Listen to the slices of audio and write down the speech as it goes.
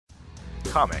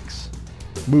comics,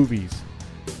 movies,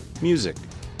 music,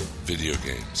 video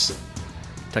games,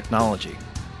 technology,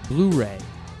 Blu-ray,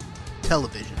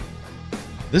 television.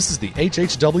 This is the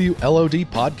HHW LOD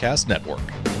Podcast Network.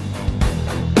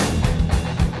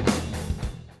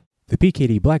 The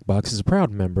PKD Black Box is a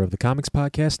proud member of the Comics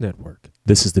Podcast Network.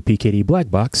 This is the PKD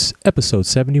Black Box, episode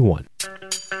 71.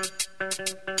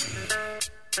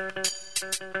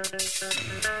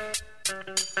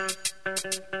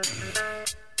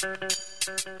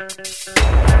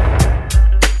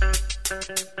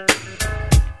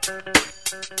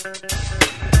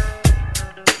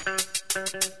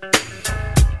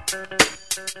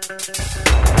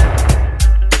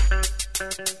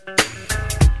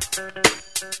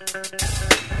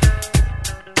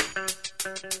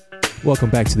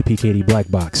 Welcome back to the PKD Black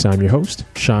Box. I'm your host,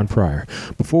 Shawn Pryor.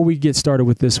 Before we get started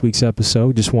with this week's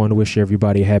episode, just want to wish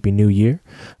everybody a happy new year.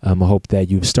 I hope that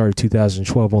you've started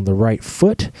 2012 on the right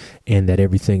foot and that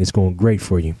everything is going great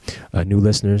for you. New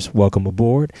listeners, welcome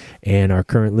aboard. And our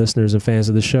current listeners and fans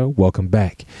of the show, welcome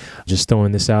back. Just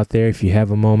throwing this out there, if you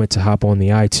have a moment to hop on the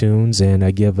iTunes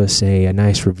and give us a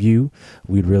nice review,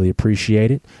 we'd really appreciate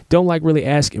it. Don't like really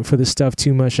asking for this stuff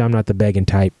too much. I'm not the begging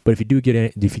type, but if you do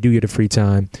get a free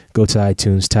time, go to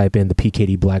iTunes, type in the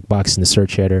PKD Black Box in the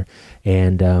search header,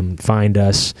 and find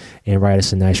us and write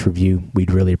us a nice review.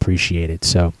 We'd really appreciate it.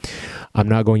 So I'm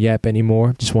not going to yap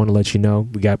anymore. Just want to let you know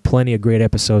we got plenty of great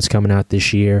episodes coming out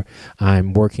this year.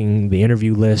 I'm working the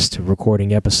interview list,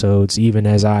 recording episodes, even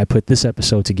as I put this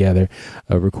episode together,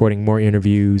 recording more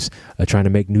interviews, trying to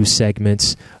make new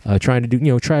segments, trying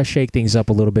to shake things up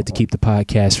a little bit to keep the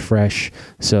podcast fresh.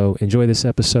 So enjoy this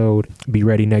episode. Be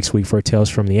ready next week for Tales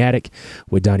from the Attic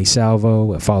with Donnie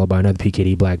Salvo, followed by another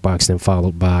PKD Black Box, then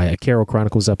followed by a Carol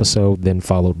Chronicles episode, then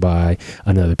followed by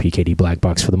another PKD Black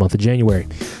Box for the month of January.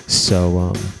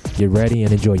 So get ready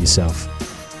and enjoy yourself.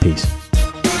 Peace.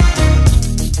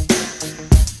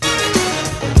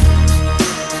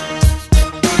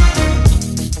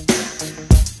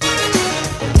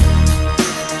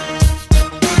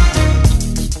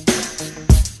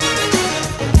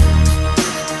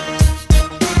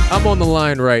 I'm on the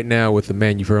line right now with the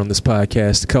man you've heard on this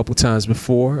podcast a couple times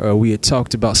before. We had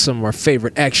talked about some of our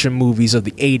favorite action movies of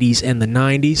the 80s and the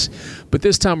 90s, but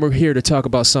this time we're here to talk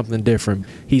about something different.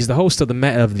 He's the host of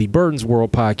the Burton's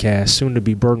World podcast, soon to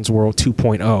be Burton's World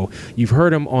 2.0. You've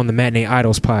heard him on the Matinee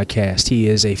Idols podcast. He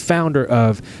is a founder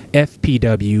of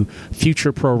FPW,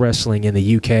 Future Pro Wrestling in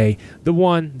the UK, the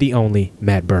one, the only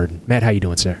Matt Burton. Matt, how you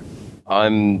doing, sir?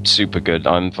 I'm super good.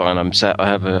 I'm fine. I'm set. I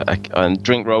have a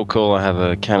drink roll call. I have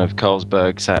a can of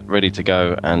Carlsberg sat ready to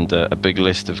go, and a big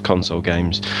list of console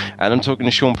games. And I'm talking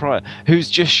to Shawn Pryor, who's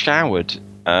just showered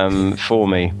for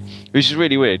me, which is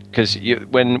really weird because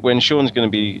when Shawn's going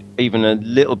to be even a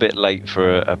little bit late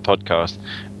for a podcast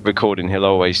recording, he'll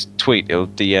always tweet. He'll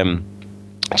DM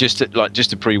just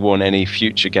to pre-warn any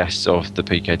future guests of the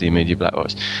PKD Media Black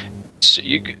Box. So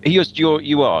you're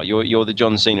the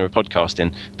John Cena of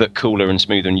podcasting, but cooler and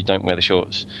smoother, and you don't wear the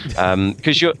shorts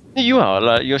because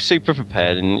you're super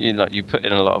prepared and you put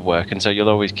in a lot of work, and so you'll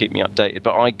always keep me updated.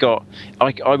 But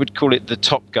I would call it the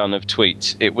Top Gun of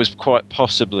tweets. It was quite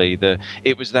possibly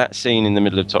it was that scene in the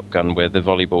middle of Top Gun where the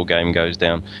volleyball game goes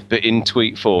down, but in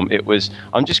tweet form it was,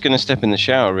 I'm just going to step in the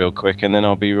shower real quick and then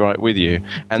I'll be right with you,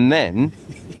 and then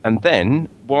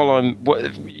while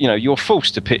you're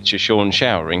forced to picture Shawn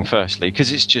showering firstly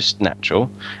because it's just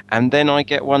natural, and then I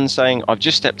get one saying I've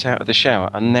just stepped out of the shower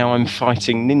and now I'm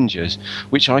fighting ninjas,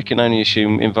 which I can only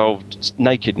assume involved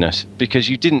nakedness because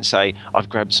you didn't say I've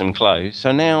grabbed some clothes.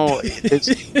 So now it's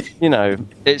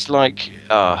it's like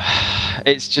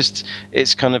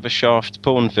it's kind of a Shaft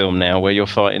porn film now where you're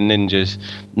fighting ninjas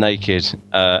naked.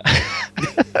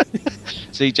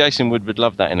 See, Jason would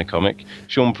love that in a comic.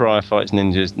 Shawn Pryor fights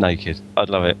ninjas naked. I'd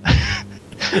love it.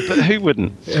 But who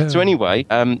wouldn't? So anyway,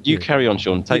 you carry on,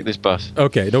 Shawn. Take this bus.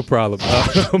 Okay, no problem.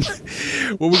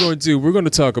 What we're going to do, we're going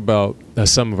to talk about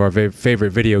some of our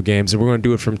favorite video games, and we're going to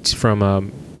do it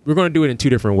we're going to do it in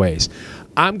two different ways.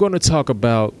 I'm going to talk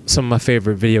about some of my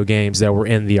favorite video games that were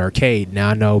in the arcade. Now,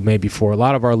 I know maybe for a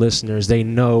lot of our listeners, they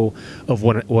know of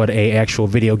what a actual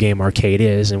video game arcade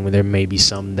is, and there may be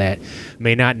some that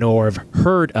may not know or have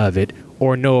heard of it,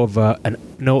 or know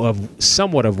of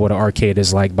somewhat of what an arcade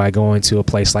is like by going to a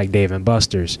place like Dave &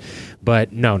 Buster's.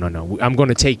 But no. I'm going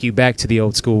to take you back to the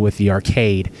old school with the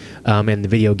arcade and the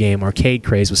video game arcade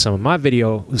craze with some of my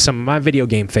video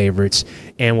game favorites.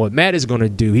 And what Matt is going to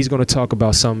do, he's going to talk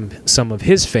about some of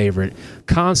his favorite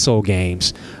console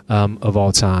games of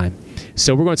all time.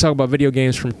 So we're going to talk about video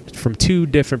games from two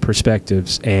different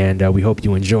perspectives, and we hope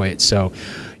you enjoy it. So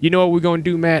You know what we're going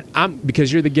to do, Matt?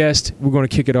 Because you're the guest, we're going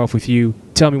to kick it off with you.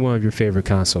 Tell me one of your favorite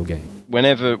console games.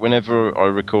 Whenever I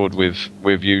record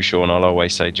with you, Shawn, I'll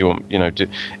always say, "Do you want,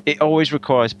 it always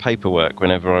requires paperwork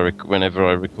whenever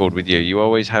I record with you. You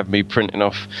always have me printing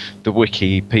off the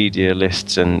Wikipedia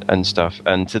lists and stuff.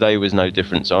 And today was no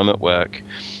different. So I'm at work.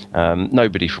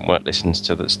 Nobody from work listens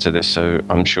to this, so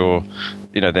I'm sure,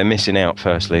 they're missing out,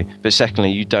 firstly. But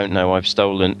secondly, you don't know I've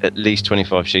stolen at least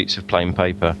 25 sheets of plain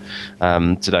paper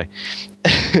today.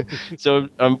 So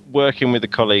I'm working with a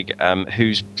colleague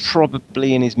who's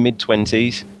probably in his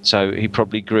mid-20s, so he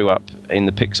probably grew up in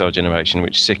the Pixar generation,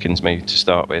 which sickens me to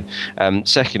start with.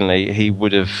 Secondly, he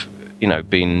would have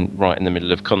been right in the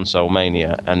middle of console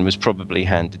mania and was probably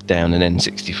handed down an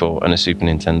N64 and a Super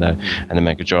Nintendo and a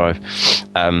Mega Drive.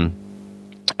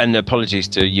 And apologies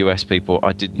to US people,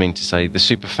 I did mean to say the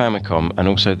Super Famicom and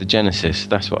also the Genesis.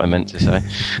 That's what I meant to say.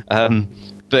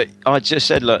 But I just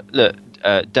said, look,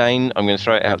 Dane, I'm going to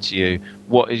throw it out to you.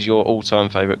 What is your all-time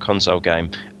favourite console game?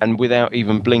 And without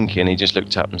even blinking, he just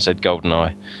looked up and said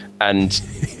Goldeneye. And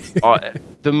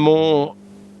the more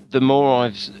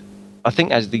I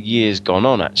think as the year's gone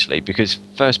on, actually, because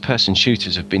first-person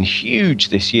shooters have been huge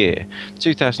this year.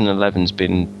 2011's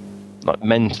been like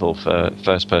mental for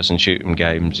first-person shooting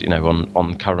games,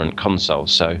 on current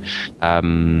consoles. So,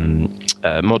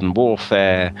 Modern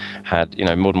Warfare had,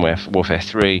 Modern Warfare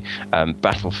 3,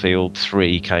 Battlefield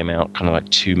 3 came out kind of like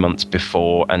 2 months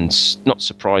before, and not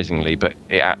surprisingly, but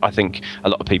I think a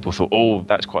lot of people thought, oh,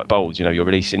 that's quite bold. You're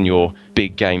releasing your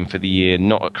big game for the year,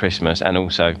 not at Christmas, and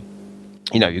also,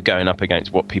 you're going up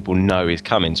against what people know is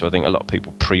coming. So I think a lot of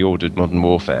people pre-ordered Modern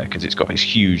Warfare because it's got this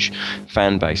huge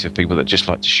fan base of people that just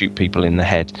like to shoot people in the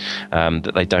head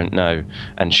that they don't know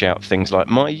and shout things like,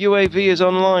 my UAV is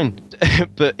online.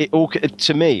 But it all,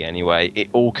 to me anyway, it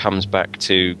all comes back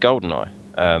to Goldeneye.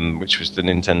 Which was the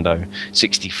Nintendo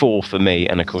 64 for me,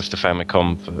 and of course the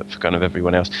Famicom for kind of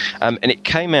everyone else. And it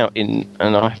came out and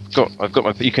I've got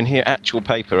my. You can hear actual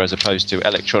paper as opposed to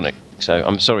electronic. So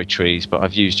I'm sorry, trees, but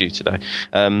I've used you today.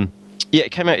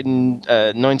 It came out in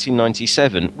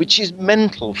 1997, which is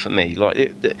mental for me.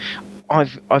 Like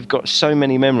I've got so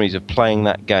many memories of playing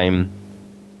that game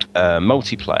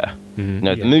multiplayer.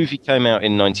 The movie came out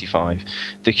in 95.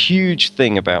 The huge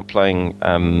thing about playing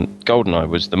Goldeneye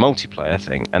was the multiplayer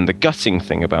thing, and the gutting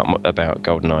thing about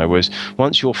Goldeneye was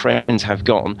once your friends have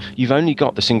gone, you've only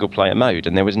got the single player mode,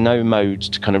 and there was no mode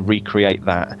to kind of recreate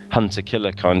that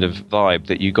hunter-killer kind of vibe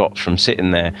that you got from sitting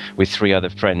there with 3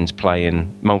 other friends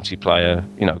playing multiplayer,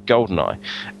 Goldeneye.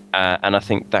 And I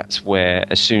think that's where,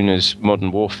 as soon as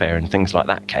Modern Warfare and things like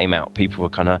that came out, people were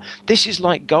kind of, this is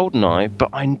like Goldeneye, but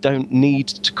I don't need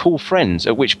to call friends.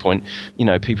 At which point,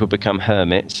 people become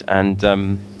hermits and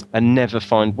never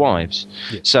find wives.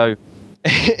 Yeah. So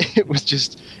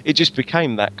it just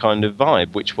became that kind of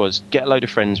vibe, which was get a load of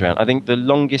friends around. I think the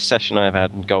longest session I ever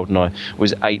had in Goldeneye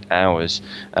was 8 hours,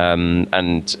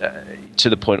 and to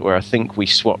the point where I think we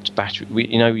swapped battery.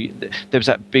 There was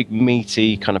that big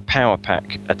meaty kind of power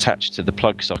pack attached to the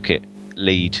plug socket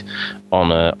lead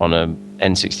on a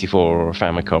N64 or a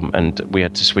Famicom, and we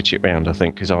had to switch it around, I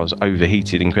think, because I was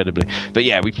overheated incredibly. But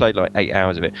yeah, we played like 8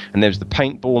 hours of it, and there was the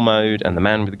paintball mode and the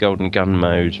man with the golden gun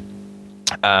mode.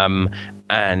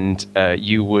 And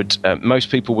you would most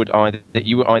people would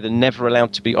you were either never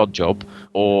allowed to be odd job,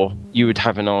 or you would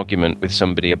have an argument with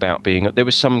somebody about there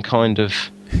was some kind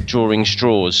of drawing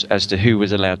straws as to who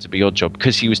was allowed to be odd job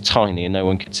because he was tiny and no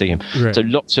one could see him. Right. So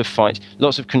lots of fights,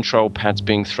 lots of control pads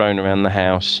being thrown around the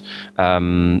house.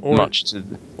 Or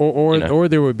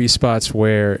there would be spots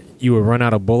where you would run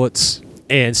out of bullets,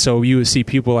 and so you would see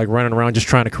people like running around just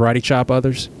trying to karate chop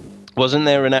others. Wasn't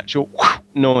there an actual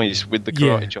noise with the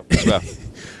karate chop as well?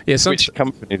 Yeah, which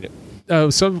accompanied it. So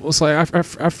it's like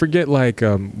I forget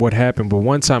what happened, but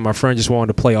one time my friend just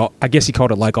wanted to play I guess he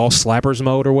called it like all slappers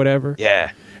mode or whatever.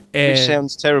 Yeah, which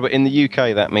sounds terrible. In the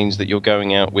UK, that means that you're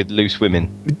going out with loose women.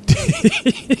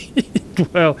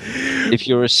 Well, if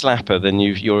you're a slapper, then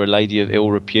you're a lady of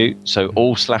ill repute. So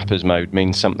all slappers mode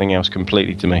means something else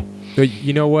completely to me.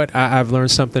 You know what? I've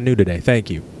learned something new today. Thank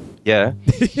you. Yeah.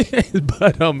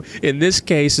 But in this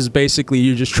case, is basically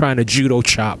you're just trying to judo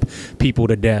chop people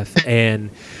to death, and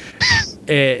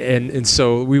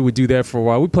so we would do that for a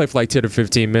while. We play for like 10 or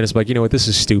 15 minutes, but like, you know what, this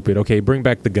is stupid. Okay, bring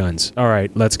back the guns. All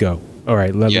right, let's go. All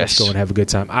right, let's go and have a good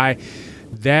time.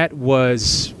 That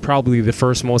was probably the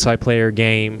first multiplayer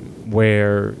game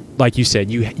where, like you said,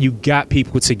 you got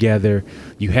people together,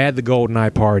 you had the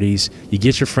Goldeneye parties, you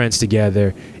get your friends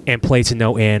together and play to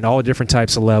no end, all different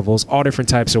types of levels, all different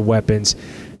types of weapons.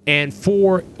 And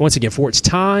for its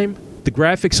time, the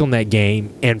graphics on that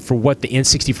game and for what the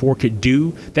N64 could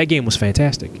do, that game was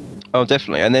fantastic. Oh,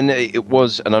 definitely. And then it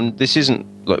was, and this isn't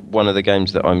like one of the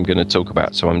games that I'm going to talk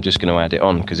about, so I'm just going to add it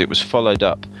on because it was followed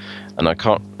up, and I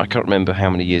can't remember how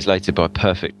many years later, by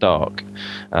Perfect Dark,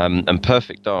 and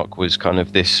Perfect Dark was kind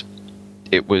of this.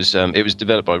 It was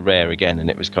developed by Rare again, and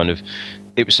it was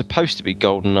supposed to be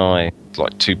Goldeneye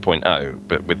like 2.0,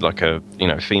 but with like a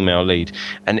female lead.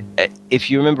 And if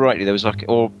you remember rightly, there was like,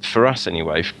 or for us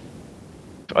anyway,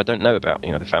 I don't know about the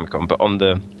Famicom, but on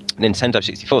the Nintendo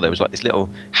 64 there was like this little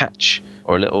hatch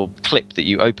or a little clip that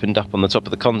you opened up on the top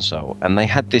of the console, and they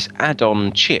had this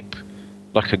add-on chip,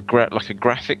 like a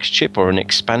graphics chip or an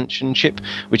expansion chip,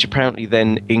 which apparently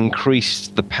then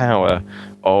increased the power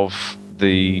of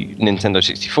the Nintendo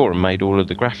 64 and made all of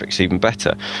the graphics even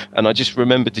better. And I just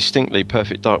remember distinctly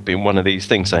Perfect Dark being one of these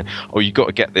things saying, oh, you got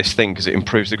to get this thing because it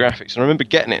improves the graphics. And I remember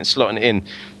getting it and slotting it in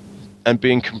and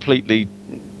being completely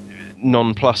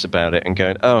non-plus about it and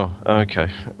going, oh, okay,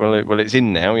 well it's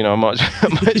in now, I might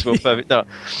as well Perfect Dark.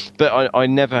 But I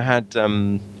never had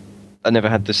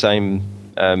the same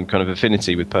kind of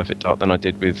affinity with Perfect Dark than I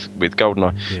did with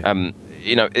Goldeneye.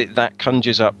 Yeah. That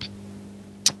conjures up.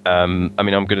 I'm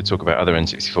going to talk about other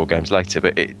N64 games later,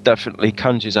 but it definitely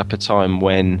conjures up a time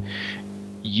when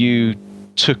you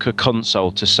took a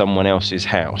console to someone else's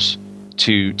house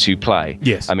to play.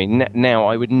 Yes. I mean, now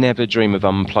I would never dream of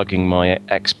unplugging my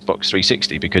Xbox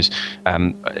 360 because,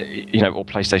 or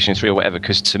PlayStation 3 or whatever,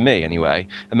 because to me anyway,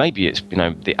 and maybe it's,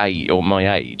 the age or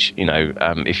my age,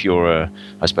 if you're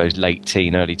I suppose late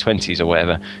teen, early 20s or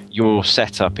whatever, your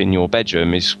setup in your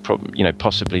bedroom is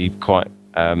possibly quite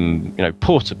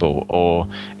portable, or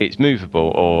it's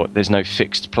movable, or there's no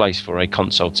fixed place for a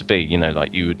console to be.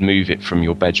 Like you would move it from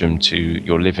your bedroom to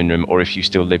your living room, or if you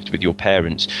still lived with your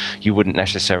parents, you wouldn't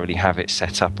necessarily have it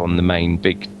set up on the main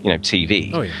big,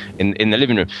 TV in the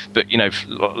living room. But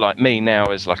like me now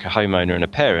as like a homeowner and a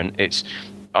parent,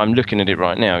 I'm looking at it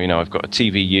right now. I've got a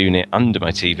TV unit under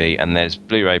my TV, and there's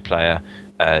Blu-ray player,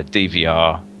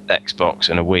 DVR, Xbox,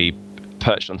 and a Wii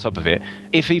perched on top of it.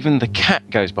 If even the cat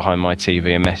goes behind my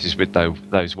TV and messes with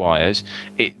those wires,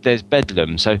 there's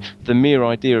bedlam. So the mere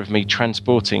idea of me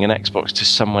transporting an Xbox to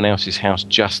someone else's house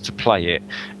just to play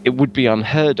it would be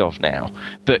unheard of now.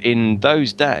 But in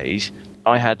those days,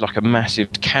 I had like a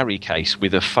massive carry case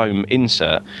with a foam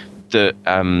insert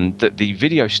that the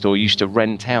video store used to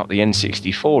rent out the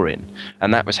N64 in,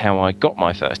 and that was how I got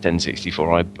my first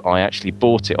N64. I actually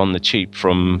bought it on the cheap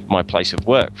from my place of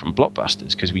work, from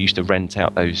Blockbusters, because we used to rent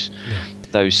out those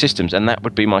systems, and that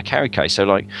would be my carry case. So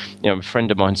like, a friend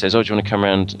of mine says, oh, do you want to come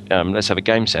around, let's have a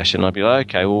game session? I'd be like,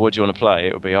 okay, well, what do you want to play?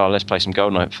 It would be, oh, let's play some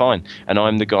Goldeneye. Fine. And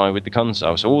I'm the guy with the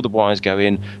console, so all the wires go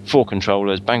in, 4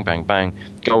 controllers, bang, bang, bang,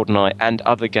 Goldeneye, and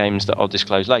other games that I'll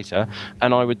disclose later,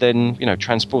 and I would then,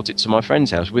 transport it to my friend's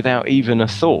house without even a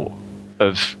thought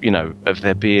of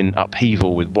there being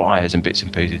upheaval with wires and bits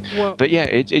and pieces. Well, but yeah,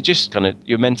 it just kind of,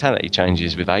 your mentality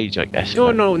changes with age, I guess.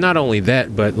 No, not only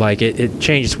that, but like it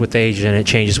changes with age and it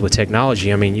changes with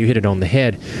technology. I mean, you hit it on the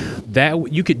head.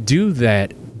 That you could do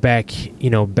that back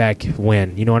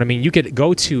when, you know what I mean? You could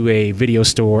go to a video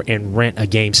store and rent a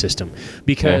game system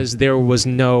because there was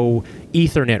no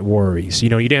Ethernet worries. You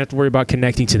didn't have to worry about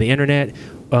connecting to the internet.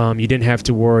 You didn't have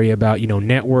to worry about,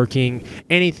 networking,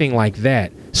 anything like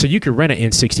that. So you could rent an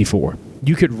N64.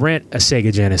 You could rent a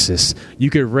Sega Genesis. You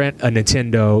could rent a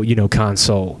Nintendo,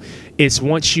 console. It's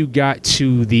once you got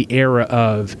to the era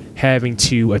of having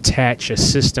to attach a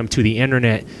system to the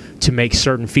internet to make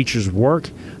certain features work,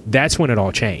 that's when it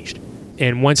all changed.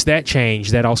 And once that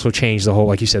changed, that also changed the whole,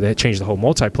 like you said, that changed the whole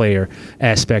multiplayer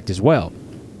aspect as well.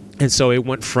 And so it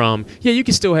went from, you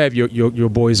can still have your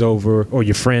boys over or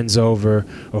your friends over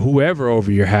or whoever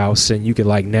over your house, and you could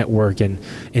like network and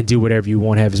do whatever you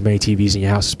want, have as many TVs in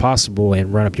your house as possible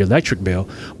and run up your electric bill.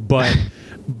 But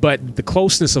the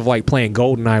closeness of like playing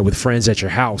GoldenEye with friends at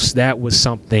your house, that was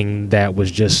something that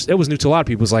was just, it was new to a lot of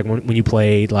people. It was like when you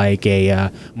played like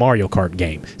a Mario Kart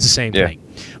game. It's the same thing.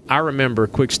 I remember a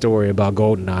quick story about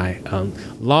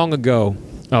GoldenEye. Long ago,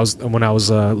 when I was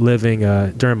living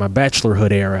during my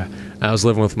bachelorhood era, I was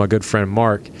living with my good friend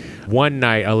Mark. One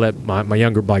night, I let my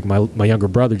younger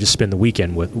brother just spend the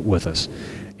weekend with us,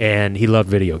 and he loved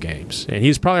video games. And he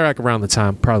was probably like around the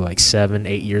time, probably like 7,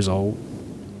 8 years old,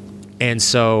 and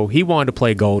so he wanted to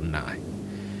play GoldenEye.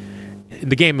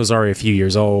 The game was already a few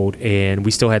years old, and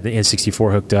we still had the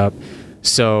N64 hooked up.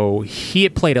 So he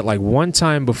had played it like one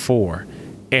time before.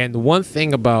 And the one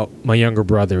thing about my younger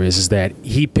brother is that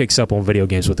he picks up on video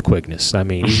games with the quickness. I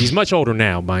mean, he's much older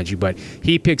now, mind you, but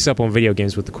he picks up on video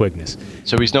games with the quickness.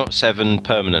 So he's not 7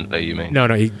 permanently, you mean? No.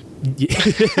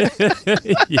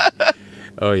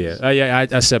 Oh yeah.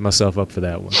 I set myself up for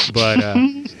that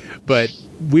one. But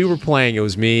we were playing. It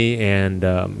was me and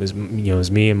it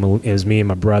was me and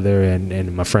my brother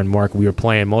and my friend Mark. We were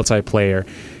playing multiplayer,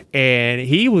 and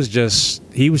he was just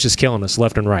killing us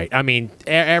left and right. I mean,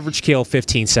 average kill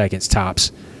 15 seconds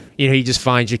tops. He just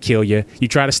finds you, kill you. You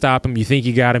try to stop him. You think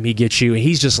you got him. He gets you, and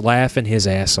he's just laughing his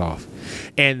ass off.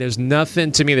 And there's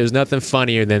nothing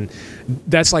funnier than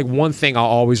that's like one thing I'll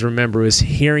always remember is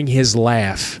hearing his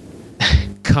laugh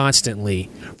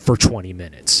constantly for 20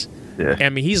 minutes. Yeah. I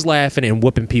mean, he's laughing and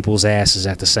whooping people's asses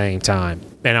at the same time.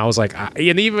 And I was like,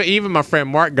 and even my friend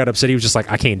Mark got upset. He was just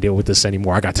like, I can't deal with this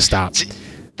anymore. I got to stop.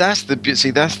 That's the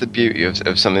beauty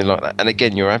of something like that. And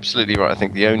again, you're absolutely right. I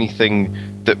think the only thing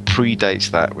that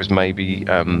predates that was maybe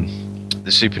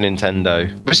the Super Nintendo.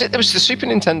 It was the Super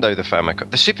Nintendo, the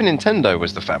Famicom. The Super Nintendo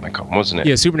was the Famicom, wasn't it?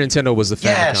 Yeah, Super Nintendo was the Famicom.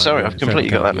 Yeah, sorry, I've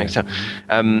completely got that mixed up.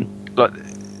 Like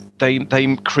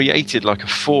they created like a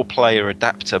 4-player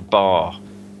adapter bar.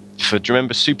 Do you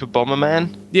remember Super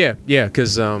Bomberman? Yeah,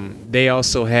 because they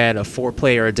also had a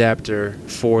 4-player adapter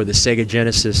for the Sega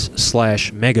Genesis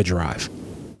 / Mega Drive.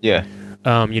 Yeah.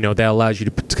 That allows you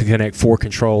to connect 4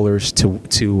 controllers to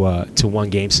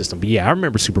one game system. But yeah, I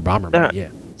remember Super Bomberman. Yeah.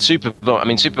 Super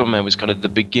Bomberman was kind of the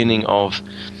beginning of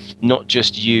not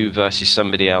just you versus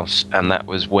somebody else, and that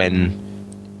was when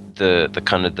the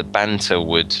kind of the banter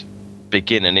would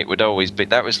begin, and it would always be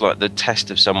that was like the test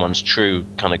of someone's true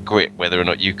kind of grit, whether or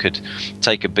not you could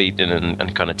take a beating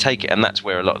and kind of take it. And that's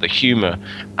where a lot of the humor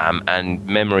and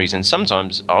memories and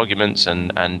sometimes arguments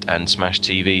and smashed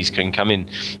TVs can come in,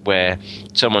 where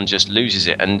someone just loses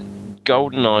it. And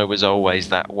Goldeneye was always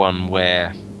that one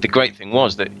where the great thing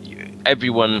was that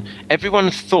everyone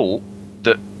thought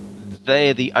that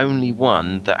they're the only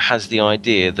one that has the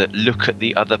idea that look at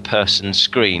the other person's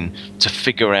screen to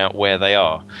figure out where they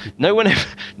are. No one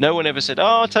ever said,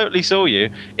 "Oh, I totally saw you."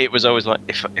 It was always like,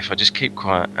 if I just keep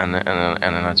quiet and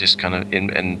I just kind of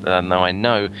and now I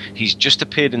know he's just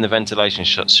appeared in the ventilation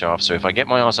shaft. So if I get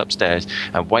my ass upstairs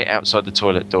and wait outside the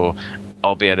toilet door,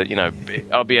 I'll be able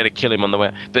to kill him on the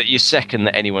way. But the second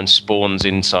that anyone spawns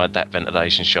inside that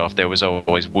ventilation shaft, there was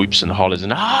always whoops and hollers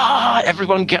and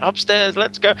everyone get upstairs,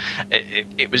 let's go.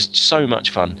 It was so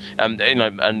much fun. And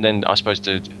then I suppose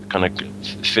to kind of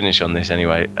finish on this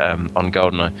anyway, on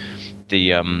Goldeneye,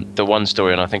 the one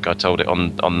story, and I think I told it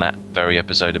on that very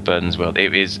episode of Burden's World.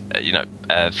 It is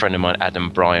a friend of mine,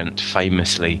 Adam Bryant,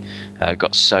 famously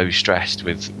got so stressed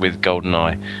with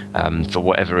Goldeneye for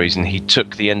whatever reason. He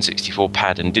took the N64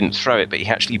 pad and didn't throw it, but he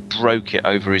actually broke it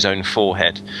over his own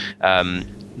forehead.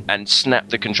 And snapped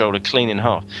the controller clean in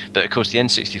half. But of course the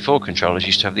N64 controllers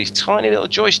used to have these tiny little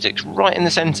joysticks right in the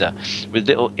center with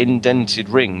little indented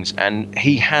rings, and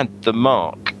he had the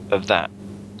mark of that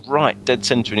right dead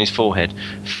center in his forehead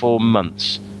for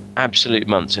months, absolute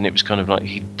months. And it was kind of like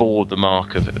he bore the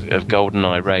mark of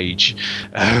Goldeneye rage.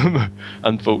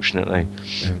 Unfortunately,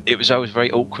 it was always very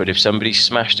awkward if somebody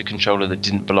smashed a controller that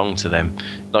didn't belong to them.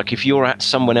 Like if you're at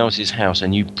someone else's house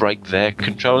and you break their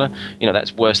controller,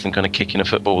 that's worse than kind of kicking a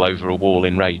football over a wall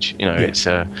in rage.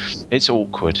 It's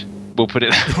awkward. We'll put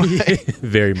it that way.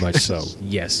 Very much so.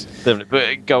 Yes. But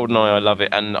Goldeneye, I love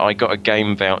it, and I got a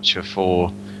game voucher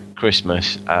for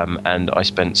Christmas, and I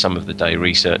spent some of the day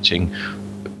researching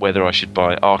whether I should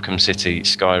buy Arkham City,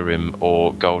 Skyrim,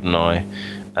 or Goldeneye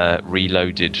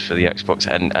Reloaded for the Xbox,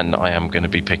 and I am going to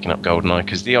be picking up Goldeneye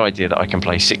because the idea that I can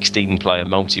play 16-player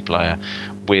multiplayer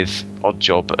with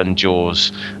Oddjob and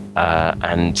Jaws,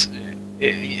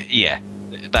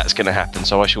 that's going to happen.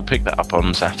 So I shall pick that up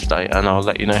on Saturday, and I'll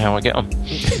let you know how I get on.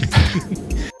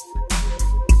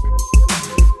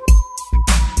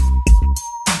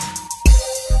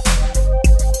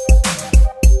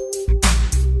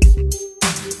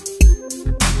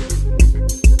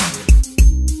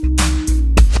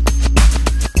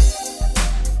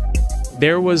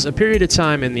 There was a period of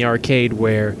time in the arcade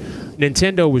where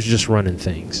Nintendo was just running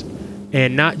things.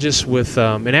 And not just with,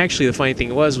 and actually the funny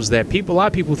thing was that a lot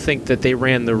of people think that they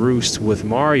ran the roost with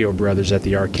Mario Brothers at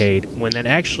the arcade, when that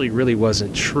actually really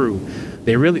wasn't true.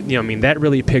 They really, that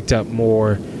really picked up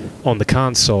more on the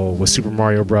console with Super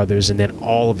Mario Brothers and then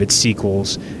all of its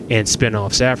sequels and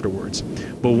spin-offs afterwards.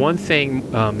 But one thing,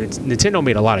 Nintendo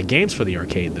made a lot of games for the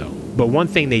arcade though, but one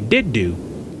thing they did do,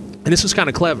 and this was kind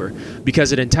of clever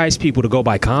because it enticed people to go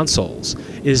buy consoles,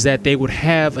 is that they would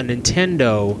have a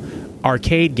Nintendo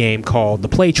arcade game called the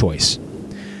Play Choice.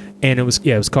 And it was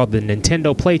called the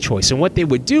Nintendo Play Choice. And what they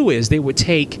would do is they would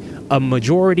take a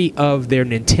majority of their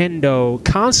Nintendo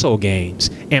console games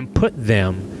and put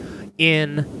them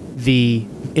in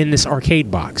this arcade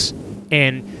box.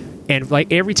 And And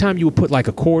like every time you would put like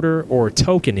a quarter or a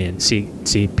token in, see,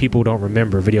 people don't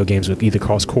remember video games would either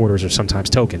cost quarters or sometimes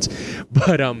tokens,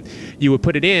 but you would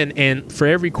put it in, and for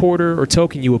every quarter or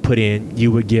token you would put in, you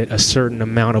would get a certain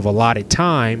amount of allotted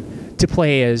time to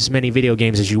play as many video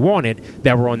games as you wanted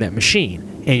that were on that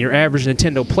machine. And your average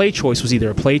Nintendo Play Choice was either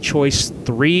a Play Choice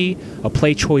 3, a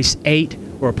Play Choice 8,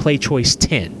 or a Play Choice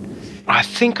 10. I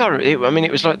think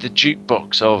it was like the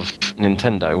jukebox of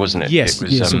Nintendo, wasn't it? Yes,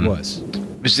 it was.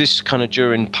 Was this kind of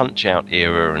during Punch-Out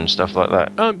era and stuff like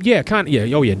that? Yeah, kind of. Yeah,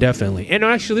 oh yeah, definitely. And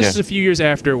actually, this is a few years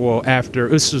after.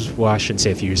 I shouldn't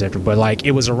say a few years after, but like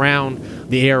it was around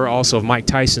the era also of Mike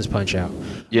Tyson's Punch-Out.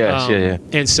 Yes, yeah.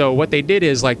 And so what they did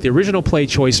is like the original Play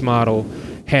Choice model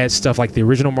had stuff like the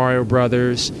original Mario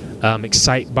Brothers,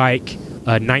 Excite Bike,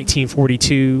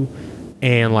 1942,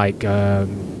 and like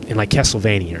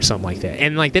Castlevania or something like that.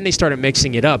 And like then they started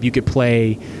mixing it up. You could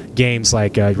play games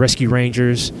like Rescue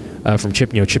Rangers from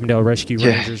Chippendale Rescue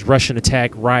Rangers, Russian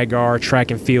Attack, Rygar,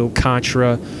 Track and Field,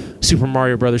 Contra, Super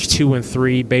Mario Brothers 2 and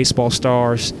 3, Baseball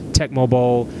Stars, Tecmo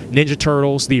Bowl, Ninja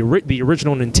Turtles, the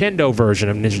original Nintendo version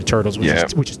of Ninja Turtles,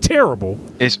 which is terrible.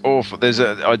 It's awful. I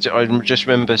just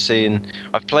remember seeing.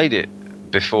 I've played it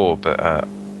before, but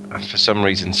for some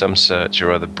reason, some search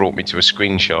or other brought me to a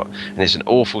screenshot, and it's an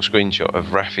awful screenshot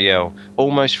of Raphael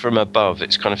almost from above.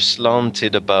 It's kind of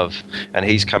slanted above, and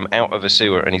he's come out of a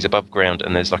sewer, and he's above ground,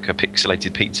 and there's like a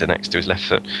pixelated pizza next to his left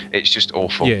foot. It's just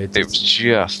awful. Yeah, it was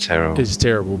just terrible. It's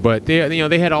terrible, but they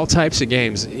had all types of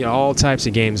games, all types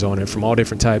of games on it from all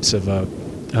different types of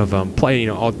play,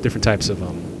 all different types of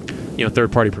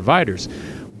third-party providers.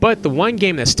 But the one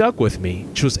game that stuck with me,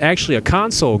 which was actually a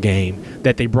console game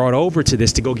that they brought over to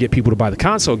this to go get people to buy the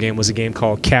console game, was a game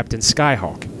called Captain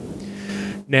Skyhawk.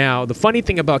 Now, the funny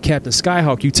thing about Captain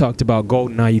Skyhawk, you talked about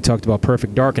GoldenEye, you talked about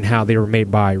Perfect Dark, and how they were made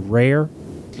by Rare.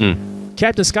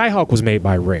 Captain Skyhawk was made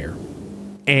by Rare.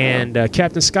 And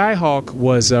Captain Skyhawk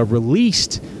was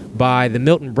released by the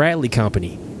Milton Bradley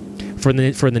Company for the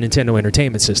Nintendo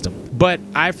Entertainment System. But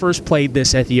I first played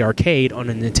this at the arcade on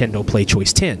a Nintendo Play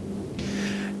Choice 10.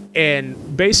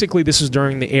 And basically, this was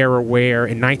during the era where,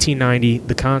 in 1990,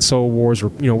 the console wars were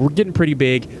getting pretty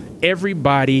big.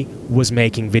 Everybody was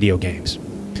making video games,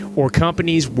 or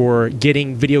companies were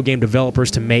getting video game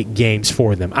developers to make games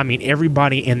for them. I mean,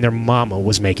 everybody and their mama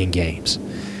was making games.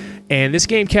 And this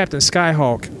game, Captain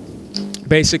Skyhawk,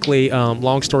 basically,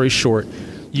 long story short,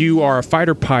 you are a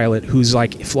fighter pilot who's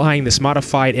like flying this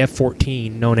modified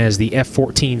F-14 known as the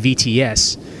F-14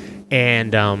 VTS.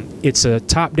 And it's a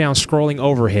top-down scrolling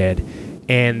overhead,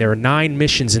 and there are 9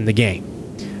 missions in the game.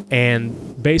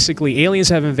 And basically, aliens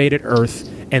have invaded Earth,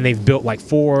 and they've built like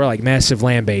 4 like massive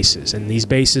land bases. And these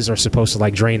bases are supposed to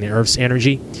like drain the Earth's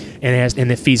energy,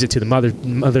 and it feeds it to the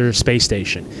mother space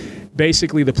station.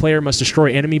 Basically, the player must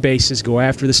destroy enemy bases, go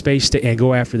after the space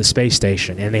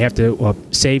station, and they have to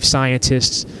save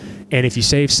scientists. And if you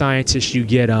save scientists, you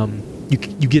get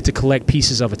you get to collect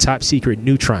pieces of a top-secret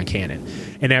neutron cannon.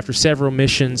 And after several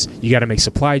missions, you got to make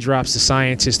supply drops to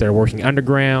scientists that are working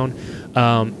underground,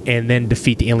 and then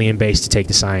defeat the alien base to take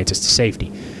the scientists to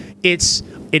safety. It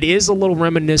is a little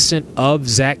reminiscent of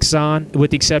Zaxxon,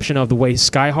 with the exception of the way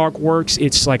Skyhawk works.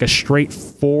 It's like a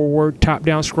straightforward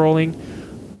top-down scrolling,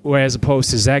 whereas opposed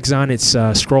to Zaxxon, it's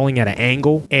scrolling at an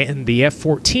angle. And the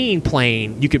F-14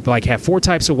 plane, you could like have 4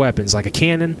 types of weapons, like a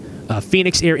cannon,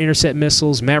 Phoenix air intercept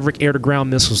missiles, Maverick air-to-ground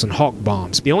missiles, and Hawk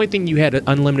bombs. The only thing you had an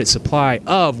unlimited supply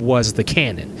of was the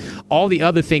cannon. All the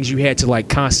other things you had to like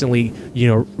constantly,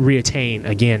 reattain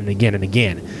again and again and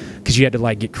again, because you had to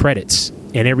like get credits.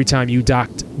 And every time you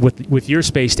docked with your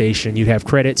space station, you'd have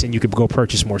credits, and you could go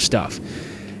purchase more stuff.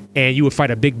 And you would fight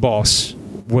a big boss,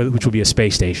 which would be a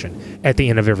space station, at the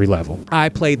end of every level. I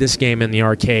played this game in the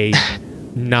arcade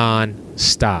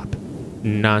non-stop.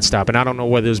 And I don't know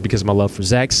whether it was because of my love for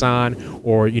Zaxxon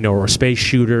or space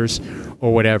shooters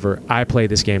or whatever. I played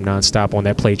this game non-stop on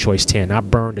that Play Choice 10. I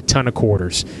burned a ton of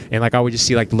quarters, and like I would just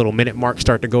see like the little minute mark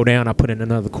start to go down. I put in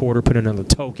another quarter, put in another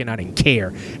token. I didn't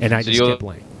care, and I just kept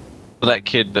playing. That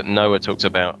kid that Noah talked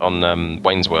about on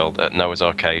Wayne's World at Noah's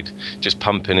Arcade, just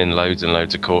pumping in loads and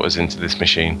loads of quarters into this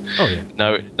machine. Oh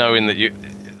yeah. Knowing that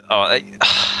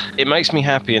it makes me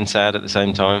happy and sad at the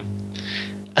same time.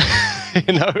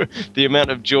 The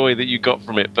amount of joy that you got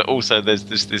from it, but also there's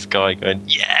this guy going,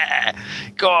 yeah,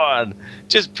 go on,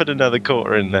 just put another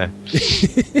quarter in there.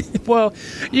 Well,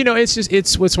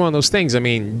 it's one of those things. I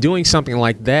mean, doing something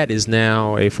like that is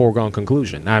now a foregone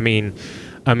conclusion. I mean,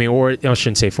 or I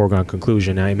shouldn't say foregone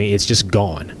conclusion. I mean, it's just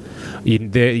gone.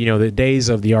 The days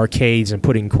of the arcades and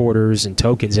putting quarters and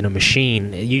tokens in a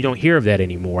machine, you don't hear of that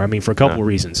anymore. I mean, for a couple of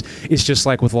reasons. It's just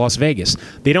like with Las Vegas.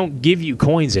 They don't give you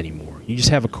coins anymore. You just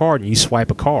have a card and you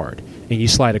swipe a card and you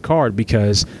slide a card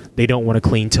because they don't want to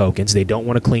clean tokens. They don't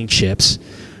want to clean chips.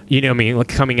 You know what I mean? Like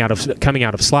coming out of slot coming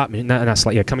out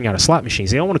of slot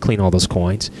machines. They don't want to clean all those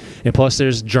coins. And plus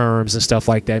there's germs and stuff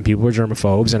like that, and people are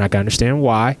germaphobes, and I can understand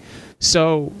why.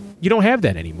 So you don't have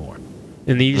that anymore.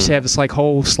 And then you just have this like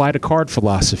whole slide a card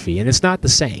philosophy, and it's not the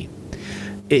same.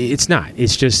 It's not.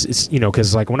 It's just,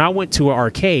 because like when I went to an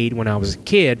arcade when I was a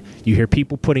kid, you hear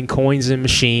people putting coins in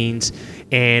machines,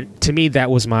 and to me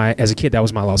as a kid, that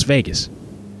was my Las Vegas.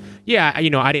 Yeah,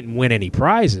 I didn't win any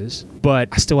prizes, but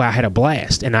I had a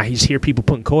blast. And I just hear people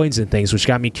putting coins in things, which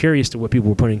got me curious to what people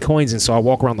were putting coins in. So I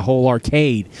walk around the whole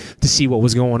arcade to see what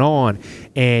was going on.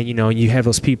 And, you have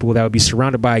those people that would be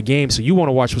surrounded by a game. So you want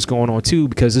to watch what's going on, too,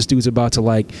 because this dude's about to,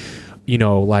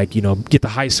 get the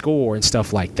high score and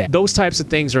stuff like that. Those types of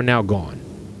things are now gone.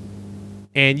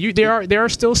 And there are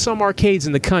still some arcades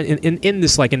in the in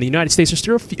this, like in the United States, there's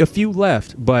still a few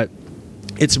left, but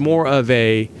it's more of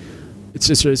a...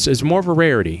 It's more of a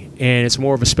rarity, and it's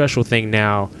more of a special thing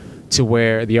now, to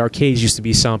where the arcades used to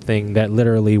be something that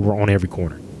literally were on every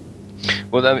corner.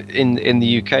 Well, in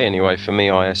the UK anyway, for me,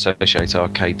 I associate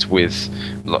arcades with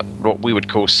like what we would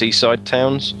call seaside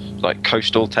towns, like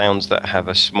coastal towns that have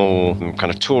a small kind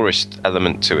of tourist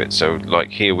element to it. So like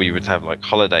here we would have like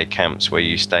holiday camps where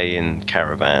you stay in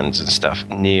caravans and stuff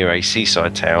near a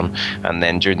seaside town, and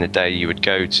then during the day you would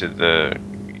go to the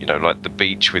like the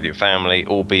beach with your family,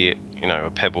 albeit,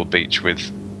 a pebbled beach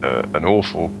with an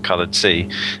awful coloured sea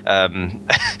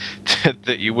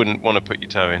that you wouldn't want to put your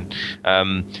toe in.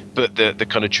 But the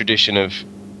kind of tradition of,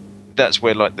 that's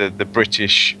where like the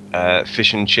British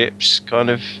fish and chips kind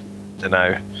of,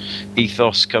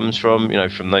 ethos comes from,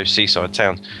 from those seaside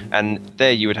towns. And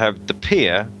there you would have the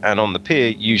pier, and on the pier,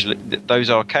 usually those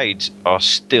arcades are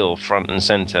still front and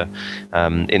centre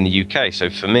in the UK. So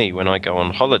for me, when I go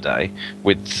on holiday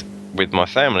with my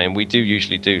family, and we do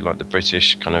usually do like the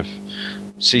British kind of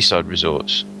seaside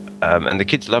resorts, and the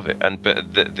kids love it. But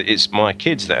it's my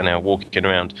kids that are now walking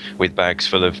around with bags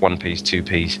full of 1p,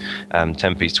 2p's,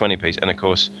 10p's, 20p's, and of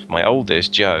course my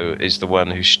oldest Joe is the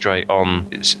one who's straight on.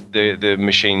 It's the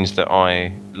machines that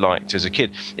I liked as a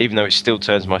kid, even though it still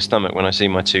turns my stomach when I see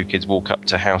my two kids walk up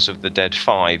to House of the Dead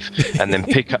 5 and then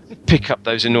pick up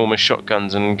those enormous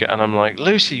shotguns, and I'm like,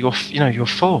 Lucy, you're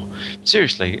 4,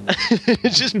 seriously.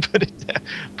 Just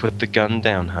put the gun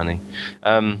down, honey.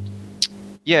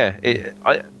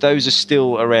 Those are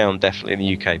still around, definitely in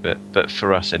the UK, but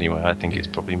for us anyway, I think it's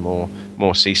probably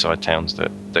more seaside towns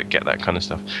that get that kind of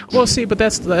stuff. Well, see, but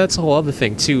that's a whole other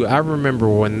thing too. I remember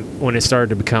when it started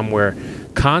to become where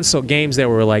console games that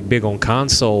were like big on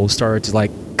consoles started to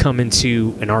like come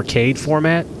into an arcade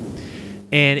format,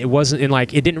 and it wasn't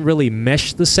it didn't really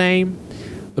mesh the same.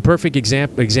 The perfect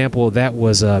example of that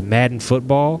was Madden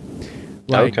football.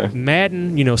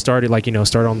 Madden, started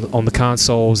on the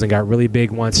consoles and got really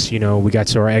big once, we got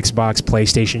to our Xbox,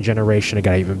 PlayStation generation. It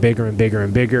got even bigger and bigger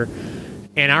and bigger.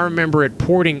 And I remember it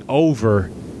porting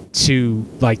over to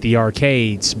like the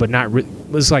arcades, but not it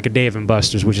was like a Dave and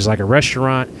Buster's, which is like a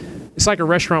restaurant. It's like a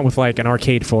restaurant with like an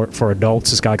arcade for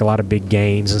adults. It's got like a lot of big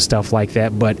games and stuff like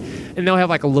that. And they'll have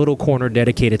like a little corner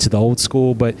dedicated to the old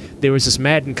school. But there was this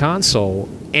Madden console,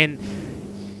 and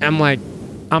I'm like,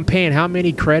 I'm paying how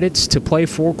many credits to play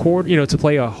to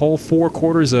play a whole 4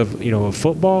 quarters of of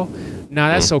football? Now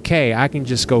that's okay. I can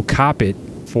just go cop it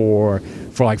for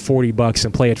like $40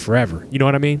 and play it forever. You know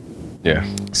what I mean? Yeah.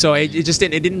 So it just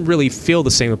didn't really feel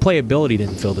the same. The playability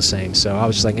didn't feel the same. So I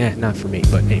was just like, not for me.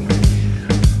 But anyway.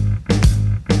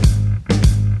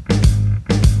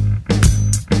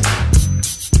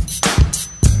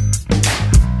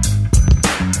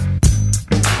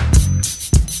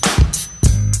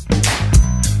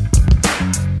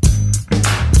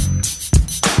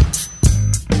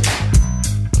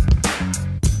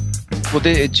 Well, do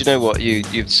you know what?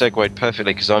 You've segued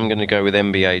perfectly, because I'm going to go with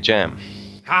NBA Jam.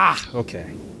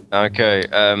 Okay.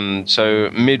 So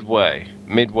Midway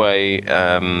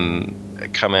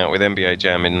come out with NBA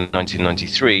Jam in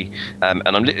 1993,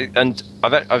 and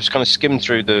I was kind of skimmed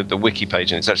through the wiki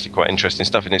page, and it's actually quite interesting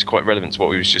stuff, and it's quite relevant to what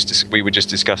we were just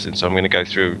discussing. So I'm going to go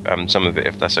through some of it,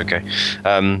 if that's okay.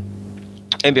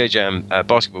 NBA Jam, a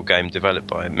basketball game developed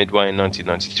by Midway in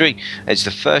 1993. It's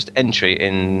the first entry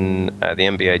in the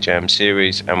NBA Jam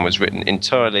series, and was written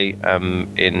entirely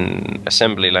in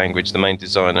assembly language. The main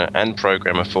designer and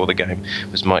programmer for the game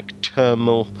was Mike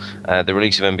Turnbull. The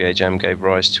release of NBA Jam gave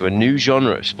rise to a new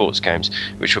genre of sports games,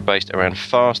 which were based around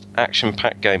fast,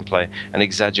 action-packed gameplay and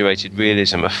exaggerated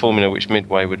realism, a formula which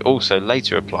Midway would also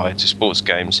later apply to sports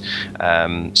games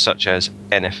such as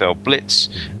NFL Blitz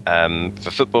for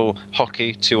football, hockey,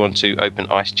 hockey, 2-on-2 open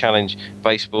ice challenge,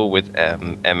 baseball with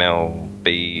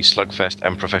MLB Slugfest,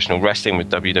 and professional wrestling with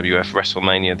WWF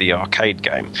WrestleMania, the arcade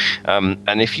game.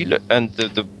 And if you look, and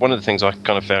the one of the things I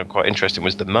kind of found quite interesting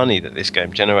was the money that this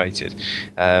game generated.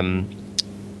 The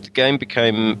game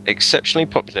became exceptionally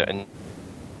popular and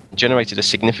generated a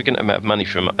significant amount of money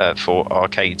for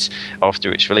arcades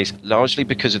after its release, largely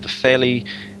because of the fairly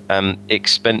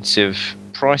expensive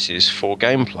prices for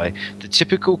gameplay. The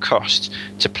typical cost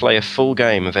to play a full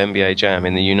game of NBA Jam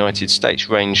in the United States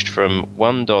ranged from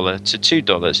 $1 to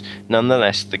 $2.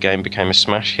 Nonetheless, the game became a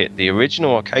smash hit. The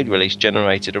original arcade release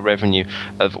generated a revenue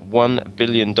of $1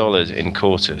 billion in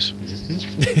quarters.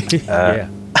 Yeah.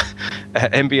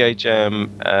 NBA Jam,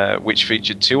 which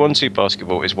featured 2-on-2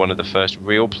 basketball, is one of the first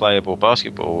real playable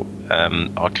basketball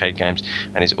arcade games,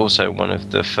 and is also one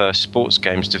of the first sports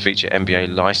games to feature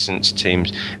NBA licensed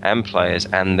teams and players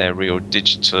and their real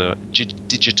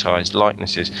digitized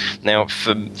likenesses. Now,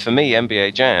 for me,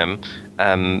 NBA Jam,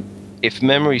 if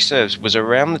memory serves, was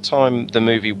around the time the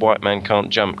movie White Man Can't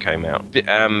Jump came out,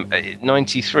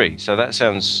 93. So I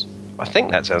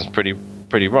think that sounds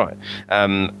pretty right.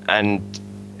 And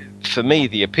for me,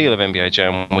 the appeal of NBA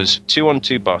Jam was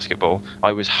 2-on-2 basketball.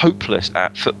 I was hopeless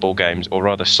at football games, or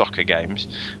rather soccer games.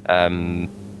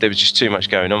 There was just too much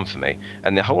going on for me.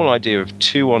 And the whole idea of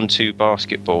 2-on-2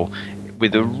 basketball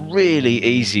with a really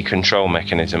easy control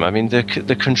mechanism. I mean,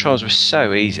 the controls were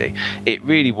so easy. It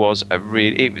really was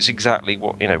it was exactly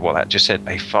what that just said,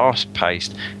 a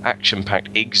fast-paced, action-packed,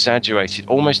 exaggerated,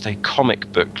 almost a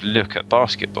comic book look at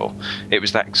basketball. It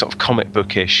was that sort of comic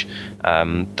bookish.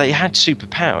 They had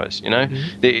superpowers,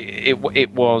 Mm-hmm.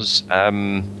 It was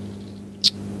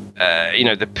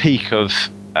the peak of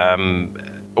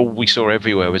all we saw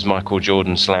everywhere was Michael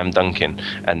Jordan slam dunking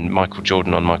and Michael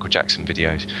Jordan on Michael Jackson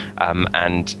videos,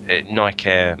 and Nike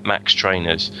Air Max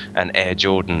trainers and Air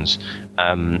Jordans,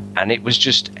 and it was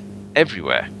just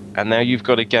everywhere. And now you've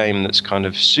got a game that's kind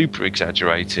of super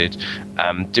exaggerated,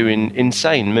 doing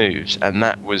insane moves, and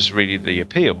that was really the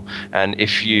appeal. And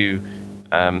if you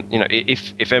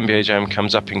if NBA Jam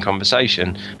comes up in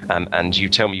conversation, and you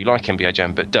tell me you like NBA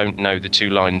Jam but don't know the two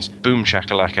lines "Boom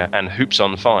Shakalaka" and "Hoops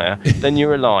on Fire," then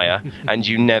you're a liar and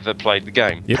you never played the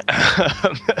game. Yep.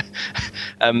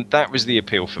 That was the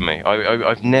appeal for me.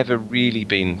 I've never really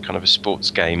been kind of a sports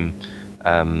game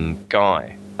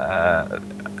guy.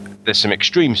 There's some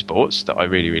extreme sports that I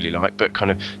really, really like, but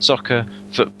kind of soccer,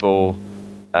 football.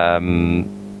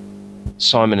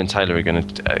 Simon and Taylor are going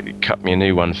to cut me a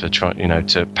new one for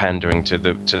to pandering to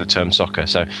the term soccer.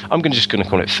 So I'm just going to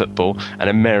call it football and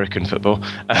American football,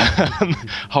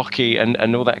 hockey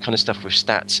and all that kind of stuff with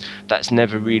stats. That's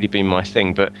never really been my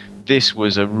thing. But this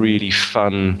was a really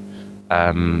fun,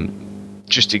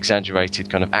 just exaggerated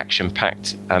kind of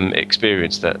action-packed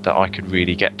experience that I could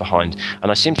really get behind. And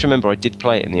I seem to remember I did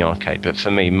play it in the arcade, but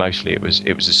for me mostly it was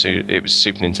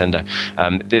Super Nintendo.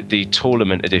 The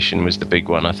tournament edition was the big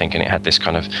one, I think, and it had this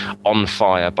kind of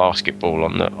on-fire basketball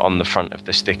on the front of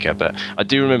the sticker. But I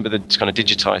do remember the kind of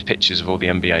digitized pictures of all the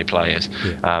NBA players,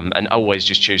 and always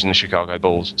just choosing the Chicago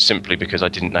Bulls simply because I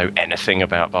didn't know anything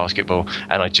about basketball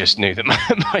and I just knew that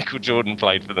Michael Jordan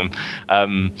played for them.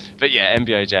 But yeah,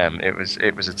 NBA Jam,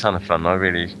 it was a ton of fun. I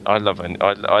loved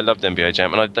NBA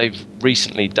Jam, and they've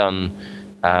recently done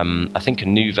I think a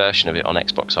new version of it on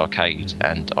Xbox Arcade,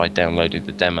 and I downloaded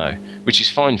the demo, which is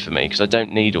fine for me because I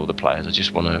don't need all the players. I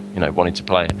just wanted to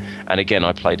play it. And again,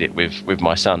 I played it with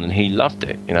my son, and he loved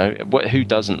it. Who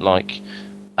doesn't like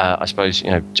I suppose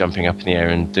jumping up in the air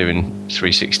and doing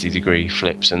 360-degree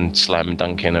flips and slam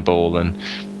dunking a ball and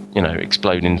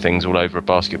exploding things all over a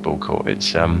basketball court.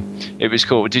 It was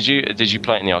cool. Did you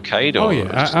play it in the arcade? Or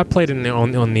I played it in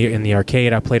the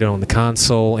arcade. I played it on the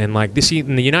console, and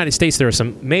in the United States there are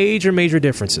some major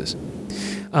differences,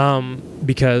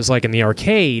 because in the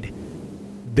arcade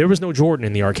there was no Jordan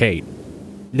in the arcade.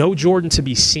 No Jordan to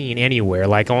be seen anywhere.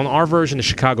 On our version of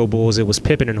Chicago Bulls, it was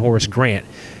Pippen and Horace Grant,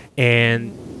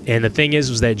 and the thing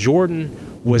was that Jordan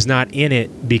was not in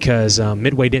it because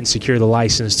Midway didn't secure the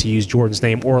license to use Jordan's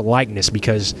name or likeness,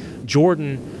 because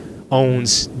Jordan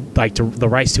owns the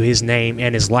rights to his name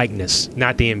and his likeness,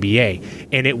 not the NBA.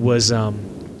 And it was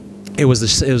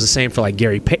the same for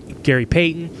Gary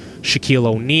Payton, Shaquille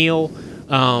O'Neal.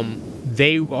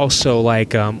 They also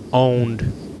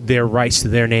owned their rights to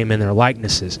their name and their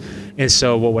likenesses. And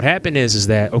so what would happen is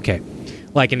that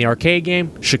in the arcade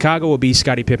game, Chicago would be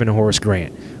Scottie Pippen and Horace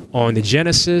Grant. On the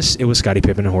Genesis, it was Scottie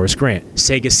Pippen and Horace Grant.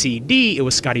 Sega CD, it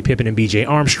was Scottie Pippen and B.J.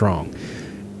 Armstrong.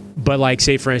 But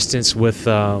say for instance with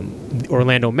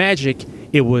Orlando Magic,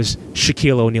 it was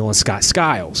Shaquille O'Neal and Scott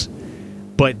Skiles.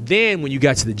 But then when you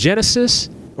got to the Genesis,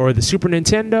 or the Super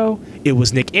Nintendo, it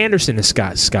was Nick Anderson and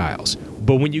Scott Skiles.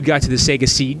 But when you got to the Sega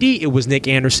CD, it was Nick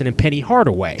Anderson and Penny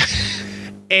Hardaway.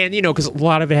 And, because a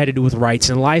lot of it had to do with rights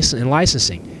and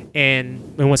licensing.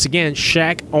 And once again,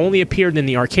 Shaq only appeared in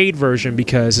the arcade version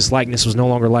because his likeness was no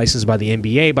longer licensed by the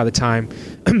NBA by the time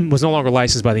was no longer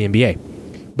licensed by the NBA.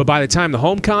 But by the time the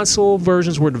home console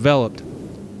versions were developed,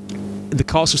 the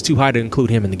cost was too high to include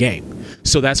him in the game.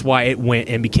 So that's why it went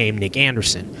and became Nick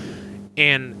Anderson.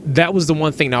 And that was the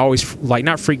one thing that always,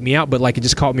 not freaked me out, but, it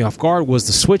just caught me off guard, was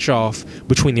the switch off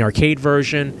between the arcade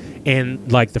version and,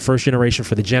 the first generation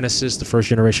for the Genesis, the first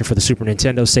generation for the Super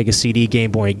Nintendo, Sega CD,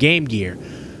 Game Boy, and Game Gear.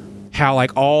 How,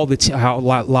 how a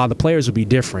lot of the players would be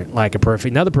different.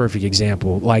 Another perfect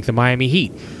example, the Miami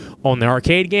Heat. On the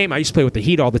arcade game, I used to play with the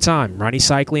Heat all the time. Ronnie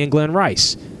Cycli and Glenn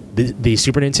Rice. The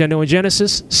Super Nintendo and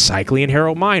Genesis, Cycli and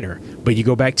Harold Miner. But you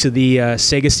go back to the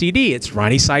Sega CD, it's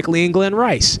Ronnie Cycli and Glenn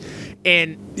Rice.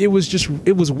 And it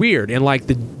was weird. And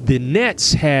the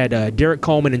Nets had Derek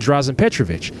Coleman and Drazen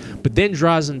Petrovic. But then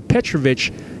Drazen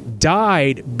Petrovic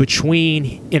died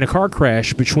in a car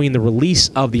crash between the release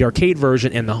of the arcade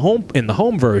version and the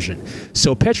home version.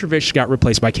 So Petrovic got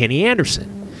replaced by Kenny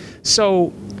Anderson.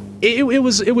 So it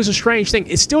was a strange thing.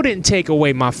 It still didn't take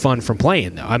away my fun from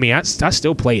playing, though. I mean, I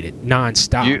still played it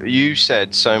nonstop. You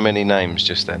said so many names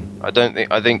just then.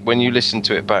 I think when you listen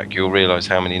to it back, you'll realize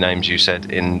how many names you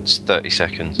said in 30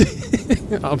 seconds.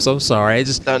 I'm so sorry.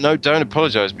 No, don't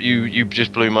apologize. But you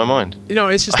just blew my mind.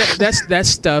 It's just that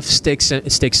stuff sticks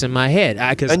in my head.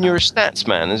 And you're a stats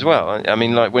man as well. I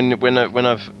mean, when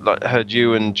I've heard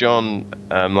you and John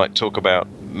talk about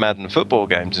Madden football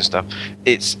games and stuff,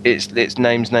 it's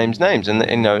names,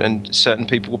 and certain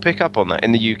people will pick up on that.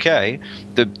 In the UK,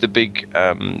 the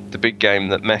big game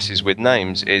that messes with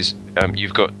names is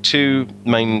you've got two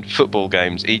main football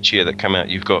games each year that come out.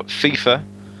 You've got FIFA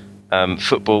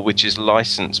football, which is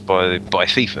licensed by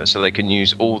FIFA, so they can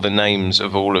use all the names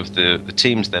of all of the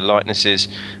teams, their likenesses,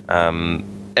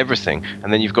 everything.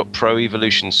 And then you've got Pro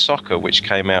Evolution Soccer, which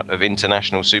came out of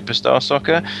International Superstar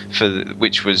Soccer,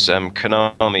 which was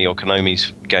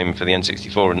Konami's game for the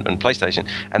N64 and PlayStation,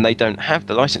 and they don't have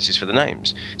the licenses for the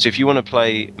names. So if you want to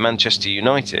play Manchester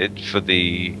United for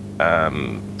the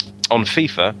on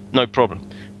FIFA, no problem.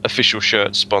 Official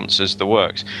shirt, sponsors, the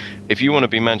works. If you want to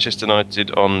be Manchester United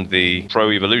on the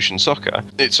Pro Evolution Soccer,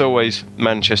 it's always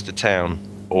Manchester Town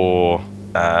or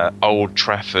Old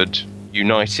Trafford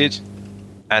United.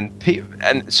 And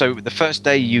so the first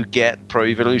day you get Pro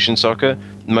Evolution Soccer,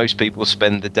 most people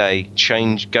spend the day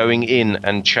going in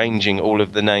and changing all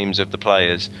of the names of the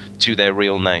players to their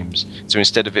real names. So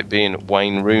instead of it being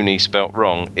Wayne Rooney spelt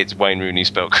wrong, it's Wayne Rooney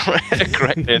spelt correct.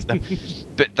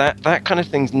 But that kind of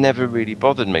thing's never really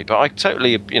bothered me. But I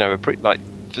totally,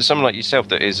 for someone like yourself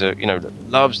that is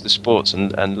loves the sports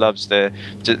and loves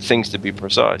things to be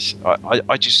precise, I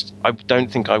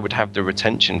don't think I would have the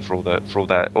retention for all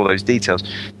those details.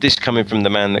 This coming from the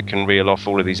man that can reel off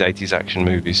all of these 80s action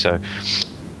movies, so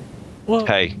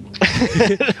hey.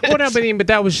 Well, no, but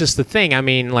that was just the thing. I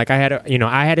mean, I had a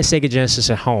Sega Genesis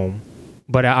at home,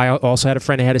 but I also had a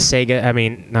friend that had a Sega. I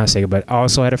mean, not a Sega, but I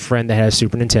also had a friend that had a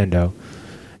Super Nintendo,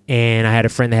 and I had a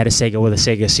friend that had a Sega with a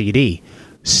Sega CD.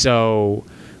 So,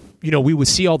 we would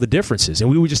see all the differences, and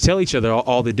we would just tell each other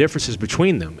all the differences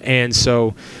between them. And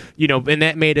so, and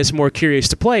that made us more curious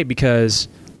to play because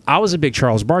I was a big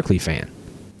Charles Barkley fan,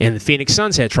 and the Phoenix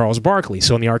Suns had Charles Barkley.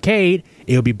 So in the arcade,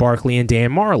 it would be Barkley and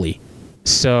Dan Marley.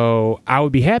 So I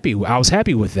was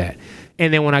happy with that.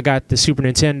 And then when I got the Super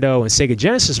Nintendo and Sega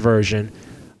Genesis version,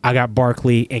 I got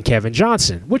Barkley and Kevin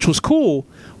Johnson, which was cool.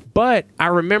 But I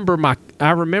remember my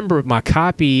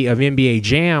copy of NBA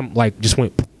Jam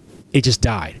just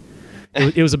died.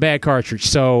 It was a bad cartridge,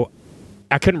 so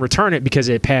I couldn't return it because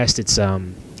it passed its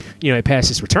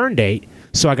return date.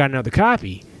 So I got another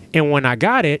copy, and when I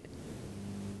got it,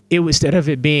 it was, instead of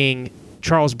it being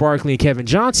Charles Barkley and Kevin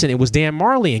Johnson, it was Dan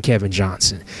Marley and Kevin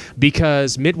Johnson,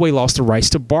 because Midway lost the rights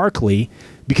to Barkley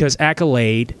because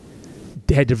Accolade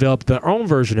had developed their own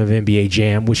version of NBA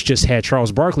Jam, which just had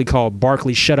Charles Barkley, called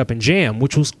Barkley Shut Up and Jam,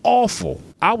 which was awful.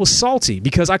 I was salty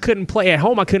because I couldn't play at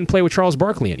home. I couldn't play with Charles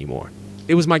Barkley anymore.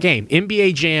 It was my game.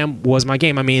 NBA Jam was my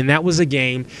game. I mean, that was a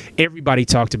game everybody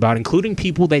talked about, including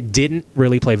people that didn't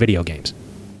really play video games.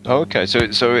 Okay,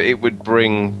 so it would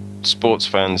bring sports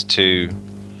fans to,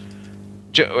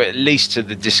 at least to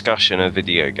the discussion of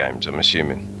video games, I'm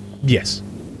assuming. Yes.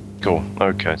 Cool.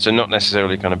 Okay. So not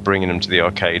necessarily kind of bringing them to the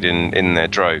arcade in their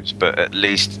droves, but at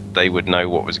least they would know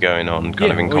what was going on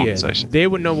kind of in conversation. Yeah. They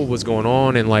would know what was going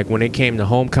on, and when it came to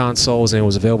home consoles and it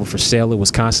was available for sale, it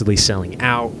was constantly selling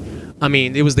out. I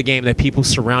mean, it was the game that people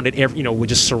surrounded, would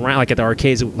just surround, like at the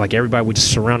arcades, like everybody would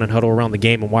just surround and huddle around the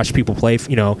game and watch people play,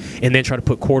 and then try to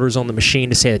put quarters on the machine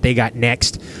to say that they got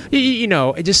next.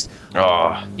 It just,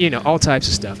 all types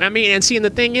of stuff. I mean, and seeing the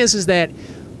thing is that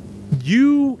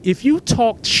if you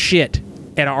talked shit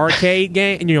at an arcade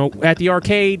game, at the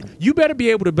arcade, you better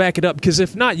be able to back it up, because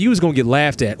if not, you was going to get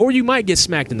laughed at, or you might get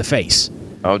smacked in the face.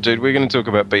 Oh, dude, we're going to talk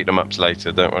about beat 'em ups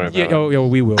later. Don't worry about it. Oh,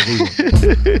 we will.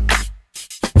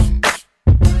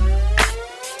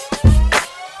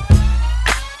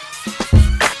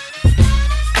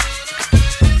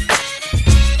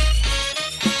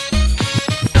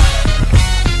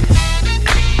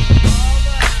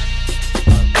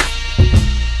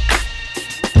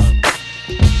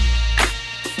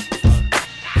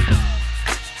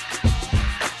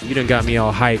 You done got me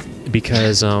all hyped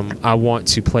because I want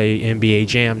to play NBA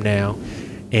Jam now,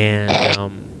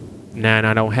 and now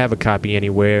I don't have a copy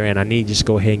anywhere, and I need to just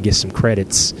go ahead and get some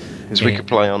credits. Because we could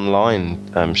play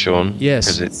online, Shawn.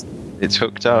 Yes. Because it's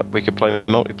hooked up. We could play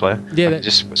multiplayer. Yeah. I can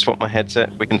just swap my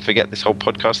headset. We can forget this whole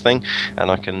podcast thing, and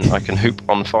I can hoop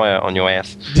on fire on your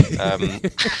ass.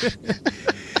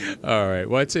 All right.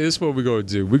 Well, this is what we're going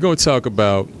to do. We're going to talk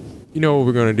about. You know what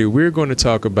we're going to do? We're going to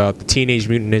talk about the Teenage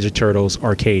Mutant Ninja Turtles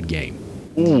arcade game.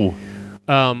 Ooh.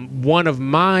 One of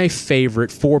my favorite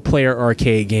 4-player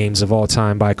arcade games of all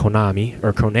time by Konami,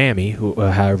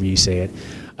 however you say it.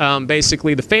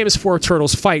 Basically, the famous 4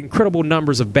 turtles fight incredible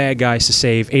numbers of bad guys to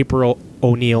save April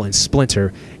O'Neil and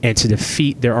Splinter, and to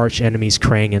defeat their arch enemies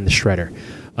Krang and the Shredder.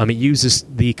 It uses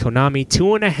the Konami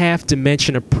 2.5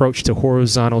 dimension approach to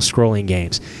horizontal scrolling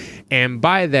games. And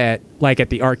by that, like at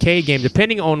the arcade game,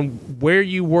 depending on where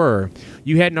you were,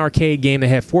 you had an arcade game that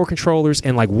had 4 controllers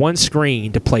and like 1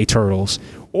 screen to play Turtles,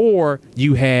 or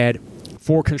you had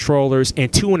 4 controllers and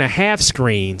 2.5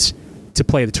 screens to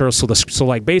play the Turtles. So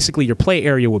like basically your play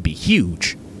area would be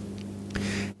huge.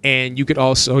 And you could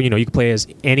also, you could play as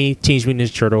any Teenage Mutant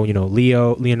Ninja Turtle,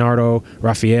 Leo, Leonardo,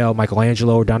 Raphael,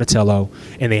 Michelangelo, or Donatello,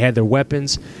 and they had their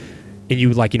weapons. And you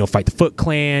would fight the Foot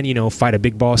Clan, fight a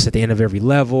big boss at the end of every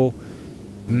level.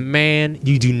 Man,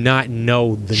 you do not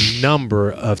know the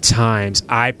number of times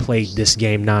I played this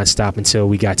game nonstop until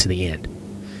we got to the end.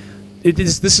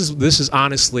 This is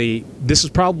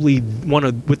probably one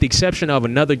of, with the exception of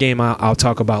another game I'll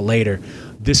talk about later,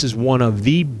 this is one of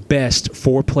the best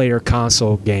 4-player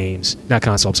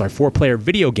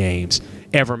video games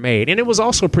ever made. And it was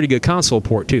also a pretty good console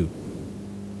port too.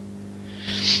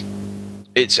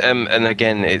 It's and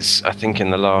again, I think in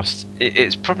the last,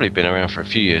 it's probably been around for a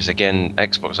few years. Again,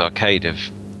 Xbox Arcade have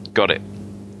got it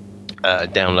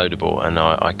downloadable, and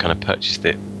I kind of purchased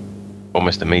it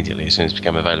almost immediately as soon as it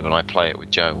became available. And I play it with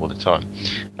Joe all the time.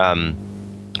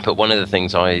 But one of the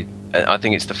things I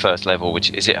think it's the first level,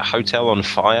 which is it a hotel on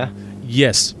fire?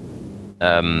 Yes.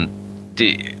 I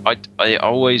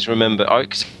always remember. I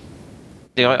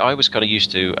was kind of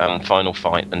used to Final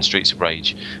Fight and Streets of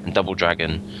Rage and Double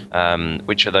Dragon,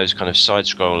 which are those kind of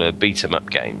side-scroller beat-em-up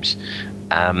games,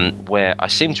 where I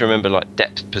seem to remember, like,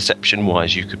 depth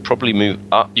perception-wise, you could probably move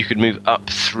up. You could move up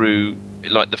through,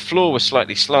 like, the floor was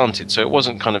slightly slanted, so it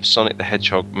wasn't kind of Sonic the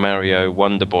Hedgehog, Mario,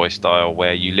 Wonder Boy style,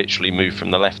 where you literally move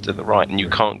from the left to the right and you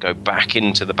can't go back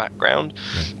into the background.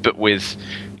 But with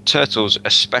Turtles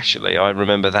especially, I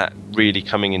remember that really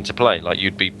coming into play. Like,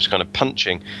 you'd be kind of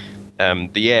punching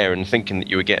the air and thinking that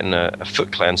you were getting a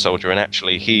Foot Clan soldier, and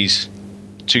actually he's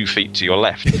 2 feet to your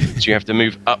left. So you have to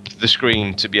move up the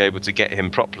screen to be able to get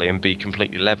him properly and be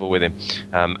completely level with him.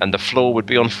 And the floor would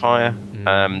be on fire.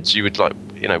 So you would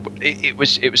it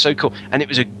was so cool, and it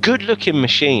was a good looking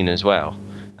machine as well.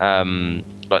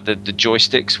 Like the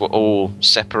joysticks were all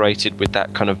separated with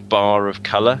that kind of bar of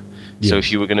colour. So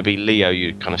if you were going to be Leo,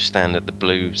 you'd kind of stand at the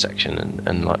blue section,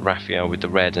 and like Raphael with the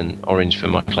red and orange for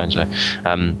Michelangelo.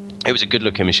 It was a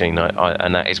good-looking machine,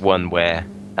 and that is one where,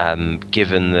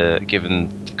 given the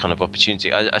kind of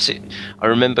opportunity, I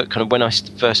remember kind of when I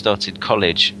first started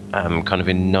college, kind of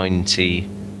in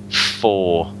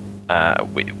 '94.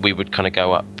 We would kind of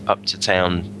go up to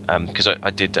town because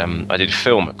I did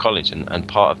film at college, and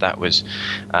part of that was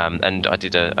and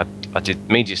I did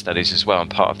media studies as well, and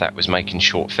part of that was making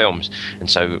short films. And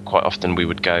so quite often we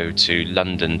would go to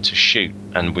London to shoot,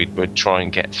 and we would try and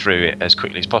get through it as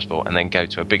quickly as possible, and then go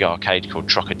to a big arcade called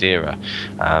Trocadero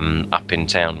up in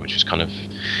town, which was kind of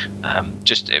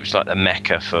it was like the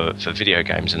mecca for video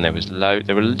games. And there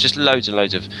were just loads and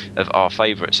loads of our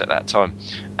favourites at that time,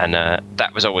 and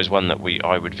that was always one that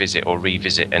I would visit or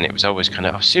revisit, and it was always kind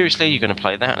of, oh, seriously, you're going to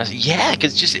play that? And I said, yeah,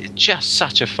 because it's just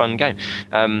such a fun game.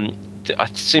 I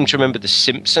seem to remember the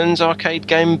Simpsons arcade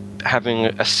game having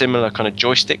a similar kind of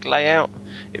joystick layout.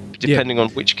 depending on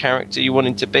which character you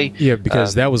wanted to be. Yeah,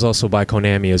 because that was also by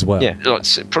Konami as well. Yeah, like,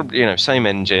 probably same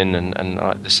engine and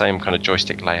like the same kind of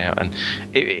joystick layout, and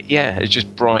it's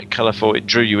just bright, colourful. It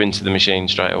drew you into the machine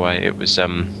straight away. It was a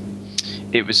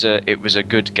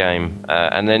good game.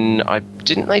 And then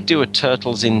didn't they do a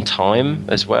Turtles in Time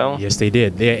as well? Yes, they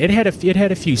did. It had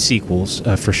a few sequels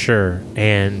for sure,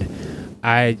 and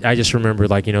I just remember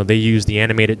they used the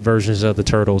animated versions of the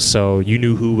Turtles, so you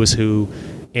knew who was who.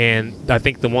 And I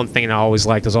think the one thing I always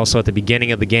liked was also at the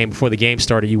beginning of the game, before the game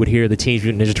started, you would hear the Teenage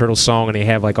Mutant Ninja Turtles song, and they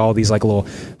have all these little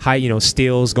high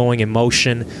stills going in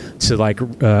motion to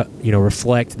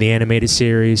reflect the animated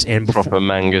series and proper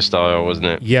manga style, wasn't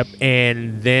it? Yep.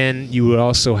 And then you would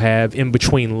also have in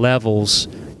between levels,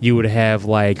 you would have a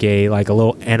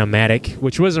little animatic,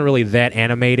 which wasn't really that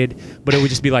animated, but it would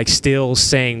just be stills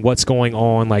saying what's going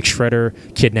on, like Shredder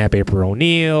kidnap April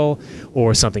O'Neil,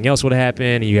 or something else would happen,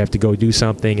 and you have to go do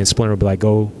something, and Splinter would be like,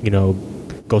 go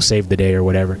save the day or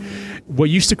whatever. What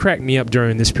used to crack me up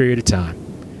during this period of time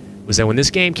was that when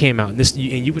this game came out, and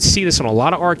you would see this on a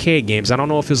lot of arcade games. I don't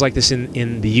know if it was like this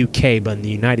in the UK, but in the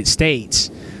United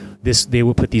States, they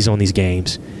would put these on these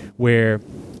games where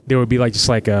there would be a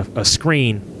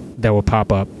screen that would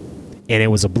pop up, and it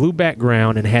was a blue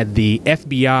background and had the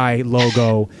FBI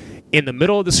logo in the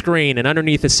middle of the screen, and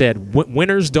underneath it said,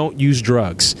 "Winners don't use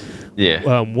drugs."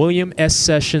 Yeah. William S.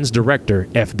 Sessions, Director,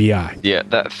 FBI. Yeah,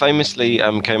 that famously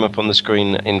came up on the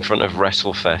screen in front of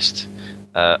WrestleFest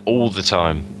all the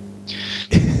time.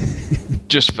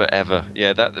 Just forever.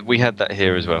 Yeah, we had that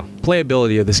here as well.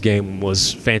 Playability of this game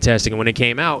was fantastic, and when it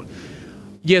came out,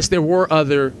 yes, there were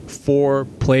other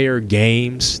 4-player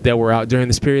games that were out during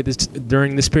this period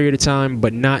of time,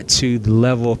 but not to the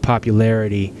level of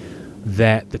popularity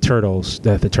that the Turtles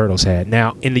had.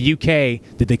 Now, in the UK,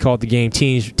 did they call the game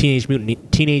Teenage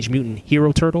Mutant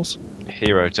Hero Turtles?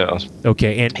 Hero Turtles.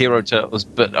 Okay, and Hero Turtles,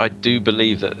 but I do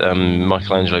believe that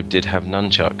Michelangelo did have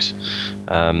nunchucks,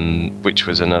 which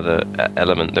was another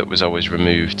element that was always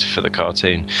removed for the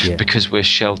cartoon, because we're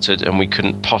sheltered and we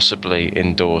couldn't possibly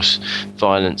endorse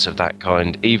violence of that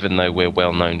kind, even though we're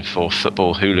well known for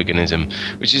football hooliganism,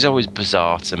 which is always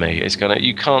bizarre to me. It's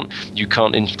you can't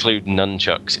include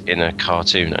nunchucks in a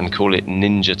cartoon and call it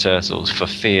Ninja Turtles for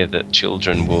fear that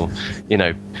children will,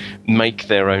 make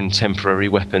their own temporary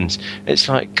weapons. It's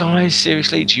like, guys,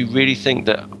 seriously, do you really think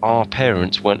that our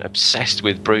parents weren't obsessed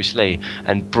with Bruce Lee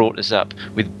and brought us up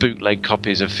with bootleg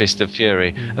copies of Fist of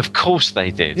Fury? Of course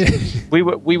they did. we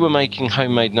were making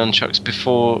homemade nunchucks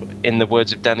before, in the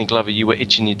words of Danny Glover, you were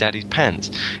itching your daddy's pants.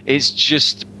 It's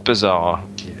just bizarre.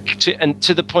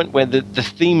 To the point where the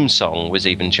theme song was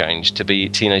even changed to be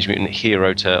Teenage Mutant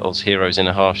Hero Turtles, Heroes in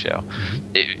a Half Shell.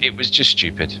 It was just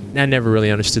stupid. I never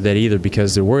really understood that either,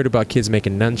 because they're worried about kids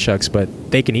making nunchucks,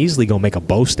 but they can easily go make a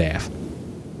bow staff.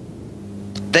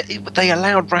 They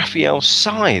allowed Raphael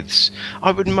scythes.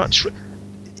 I would much,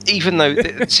 even though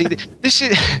see, this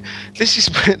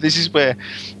is where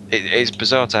it's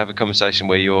bizarre to have a conversation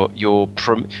where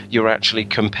you're actually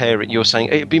comparing. You're saying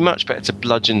it'd be much better to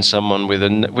bludgeon someone with a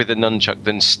nunchuck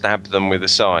than stab them with a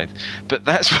scythe. But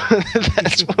that's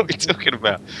what we're talking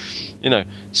about.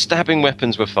 Stabbing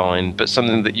weapons were fine, but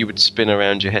something that you would spin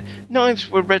around your head. Knives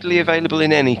were readily available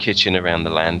in any kitchen around the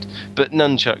land, but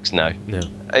nunchucks, no.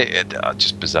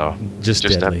 Just bizarre. Just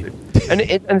deadly. And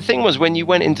the thing was, when you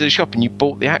went into the shop and you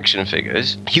bought the action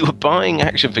figures, you were buying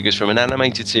action figures from an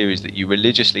animated series that you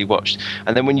religiously watched.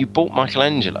 And then when you bought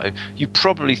Michelangelo, you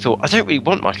probably thought, I don't really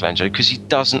want Michelangelo because he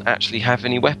doesn't actually have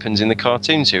any weapons in the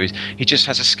cartoon series. He just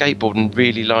has a skateboard and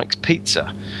really likes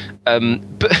pizza.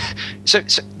 But so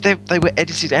they were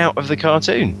edited out of the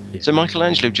cartoon. Yeah. So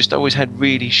Michelangelo just always had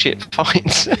really shit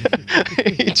fights.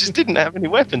 He just didn't have any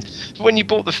weapons. But when you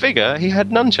bought the figure, he had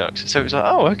nunchucks. So it was like,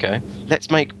 oh, okay, let's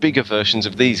make bigger versions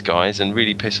of these guys and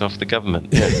really piss off the government.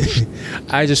 Yeah.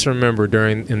 I just remember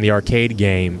in the arcade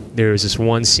game, there was this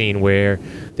one scene where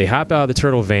they hop out of the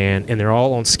turtle van and they're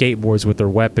all on skateboards with their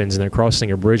weapons and they're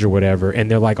crossing a bridge or whatever,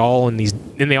 and they're all in these,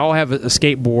 and they all have a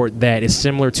skateboard that is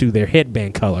similar to their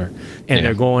headband color, and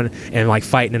they're going and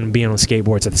fighting and being on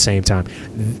skateboards at the same time.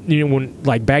 When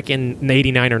back in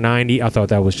 89 or 90, I thought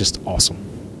that was just awesome.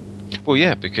 Well,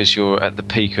 yeah, because you're at the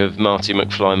peak of Marty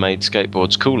McFly made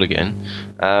skateboards cool again,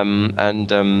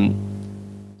 and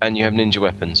you have ninja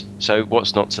weapons. So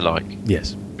what's not to like?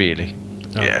 Yes, really.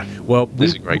 Yeah. Well,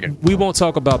 this is a great game. We won't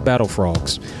talk about Battle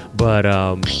Frogs, but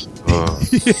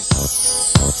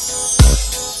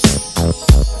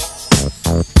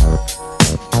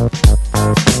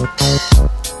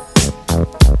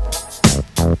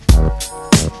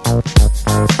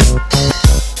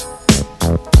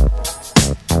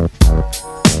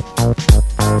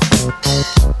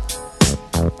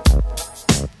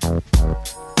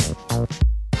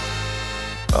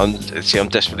I'm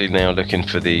desperately now looking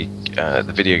for the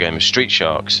video game of Street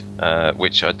Sharks,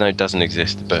 which I know doesn't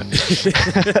exist, but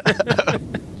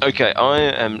okay, I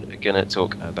am going to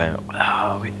talk about.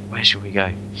 Where should we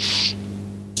go?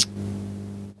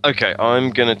 Okay,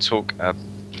 I'm going to talk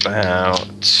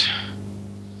about.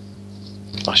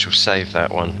 I shall save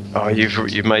that one. Oh,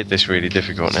 you've made this really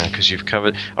difficult now because you've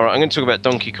covered. All right, I'm going to talk about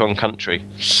Donkey Kong Country.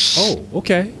 Oh,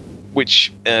 okay.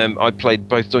 Which I played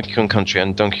both Donkey Kong Country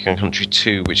and Donkey Kong Country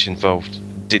 2, which involved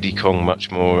Diddy Kong much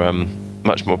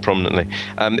more prominently.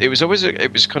 It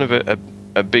was kind of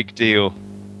a big deal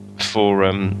for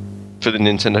the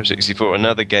Nintendo 64,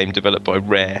 another game developed by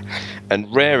Rare.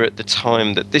 And Rare at the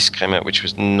time that this came out, which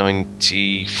was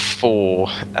 94,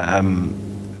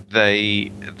 they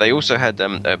also had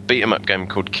a beat-em-up game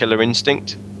called Killer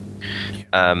Instinct,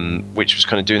 which was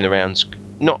kind of doing the rounds,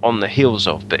 not on the heels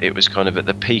of, but it was kind of at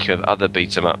the peak of other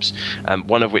beat-em-ups,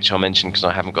 one of which I'll mention because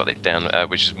I haven't got it down,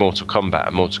 which is Mortal Kombat.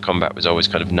 And Mortal Kombat was always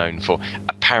kind of known for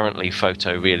apparently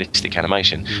photorealistic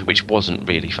animation, which wasn't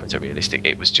really photorealistic.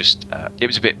 It was just, it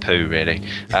was a bit poo, really.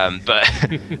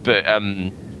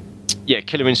 Yeah,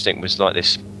 Killer Instinct was like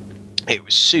this. It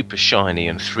was super shiny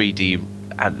and 3D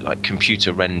and like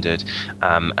computer rendered,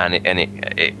 and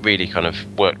it really kind of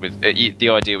worked with the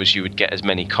idea was you would get as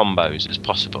many combos as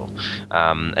possible,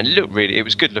 and it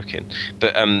was good looking.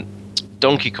 But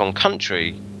Donkey Kong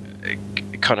Country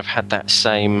kind of had that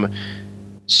same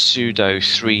pseudo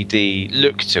 3D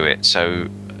look to it, so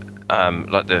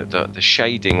like the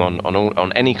shading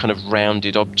on any kind of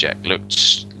rounded object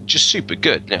looked just super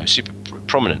good, super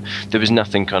prominent. There was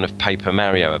nothing kind of Paper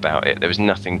Mario about it. There was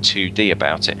nothing 2D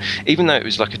about it. Even though it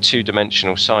was like a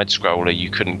two-dimensional side-scroller, you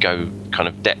couldn't go kind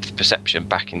of depth perception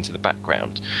back into the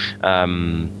background.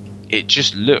 It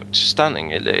just looked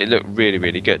stunning. It looked really,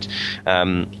 really good.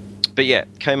 But yeah,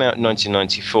 it came out in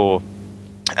 1994,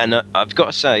 and I've got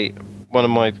to say, one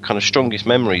of my kind of strongest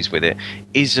memories with it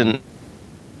isn't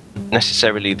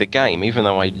necessarily the game, even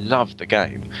though I loved the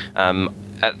game.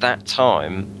 At that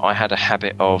time, I had a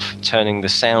habit of turning the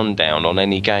sound down on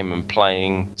any game and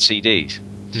playing CDs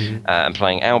and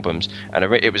playing albums. And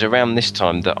it was around this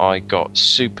time that I got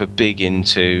super big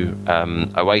into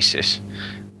Oasis.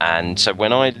 And so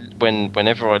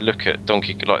whenever I look at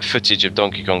footage of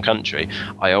Donkey Kong Country,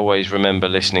 I always remember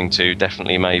listening to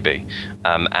Definitely Maybe,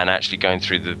 and actually going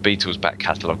through the Beatles back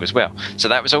catalogue as well. So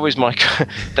that was always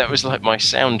that was like my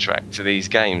soundtrack to these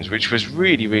games, which was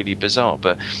really, really bizarre,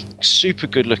 but super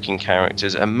good looking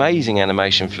characters, amazing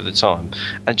animation for the time,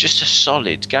 and just a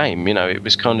solid game. It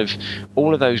was kind of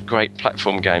all of those great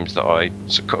platform games that I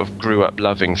sort of grew up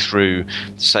loving through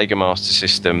the Sega Master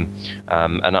System,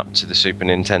 and up to the Super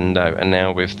Nintendo, and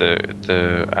now with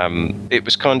it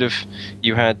was kind of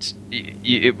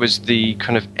it was the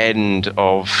kind of end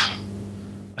of,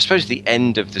 I suppose, the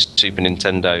end of the Super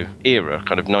Nintendo era,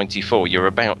 kind of 94. You're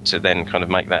about to then kind of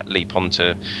make that leap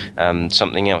onto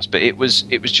something else, but it was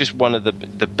just one of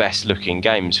the best looking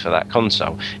games for that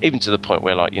console, even to the point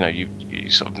where you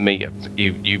sort of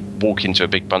you walk into a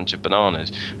big bunch of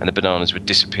bananas and the bananas would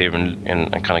disappear and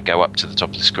kind of go up to the top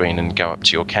of the screen and go up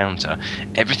to your counter.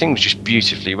 Everything was just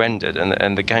beautifully rendered,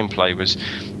 and the gameplay was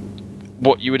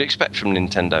what you would expect from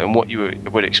Nintendo and what you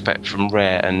would expect from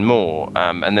Rare and more.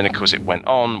 And then, of course, it went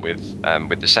on with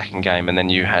the second game, and then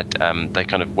you had they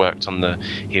kind of worked on the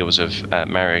heels of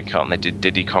Mario Kart, and they did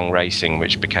Diddy Kong Racing,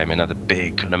 which became another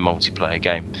big kind of multiplayer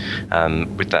game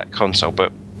with that console.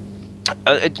 But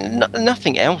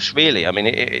nothing else really. I mean,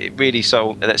 it really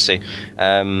sold. Let's see,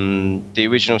 the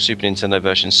original Super Nintendo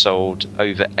version sold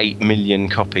over 8 million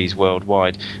copies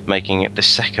worldwide, making it the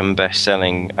second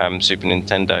best-selling Super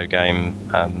Nintendo game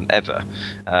ever.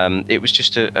 It was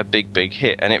just a big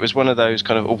hit, and it was one of those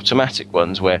kind of automatic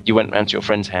ones where you went round to your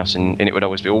friend's house and it would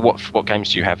always be, well, what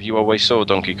games do you have? You always saw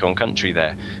Donkey Kong Country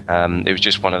there. It was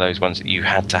just one of those ones that you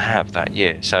had to have that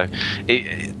year. So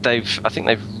I think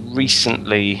they've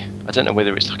recently, I don't know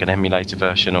whether it's like an emulator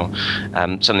version or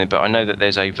something, but I know that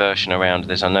there's a version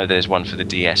around. I know there's one for the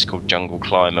DS called Jungle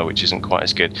Climber, which isn't quite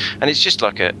as good, and it's just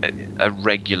like a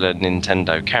regular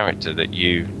Nintendo character that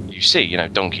you see.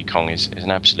 Donkey Kong is an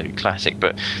absolute classic,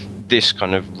 but this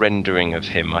kind of rendering of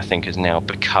him, I think, has now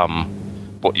become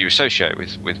what you associate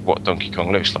with what Donkey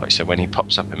Kong looks like. So when he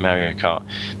pops up in Mario Kart,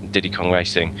 Diddy Kong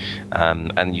Racing,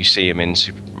 and you see him in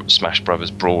Super Smash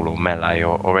Brothers Brawl or Melee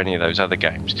or any of those other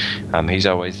games, he's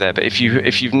always there. But if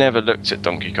you've never looked at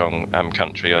Donkey Kong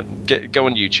Country, go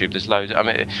on YouTube. There's loads. I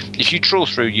mean, if you trawl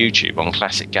through YouTube on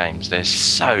classic games, there's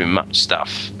so much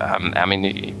stuff. I mean,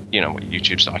 you know what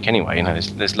YouTube's like anyway.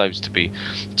 There's loads to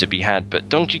be had. But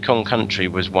Donkey Kong Country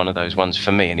was one of those ones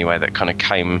for me anyway that kind of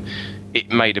came it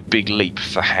made a big leap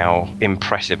for how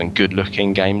impressive and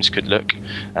good-looking games could look.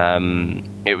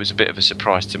 It was a bit of a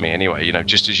surprise to me anyway.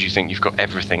 Just as you think you've got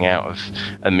everything out of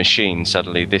a machine,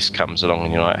 suddenly this comes along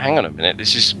and you're like, hang on a minute,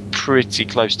 this is pretty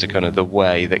close to kind of the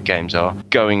way that games are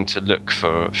going to look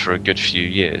for a good few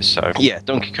years. So yeah,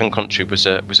 Donkey Kong Country was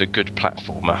a good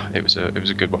platformer. It was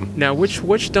a good one. Now,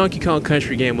 which Donkey Kong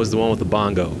Country game was the one with the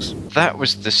bongos? That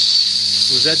was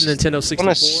Was that the Nintendo 64? I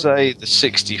want to say the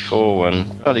 64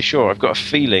 one. Fairly sure. I've got a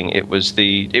feeling it was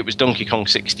Donkey Kong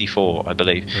 64, I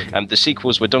believe. Okay. The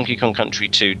sequels were Donkey Kong Country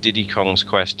 2, Diddy Kong's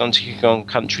Quest, Donkey Kong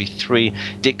Country 3,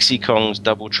 Dixie Kong's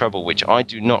Double Trouble, which I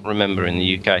do not remember in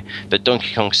the UK, but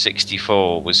Donkey Kong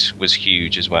 64 was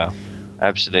huge as well.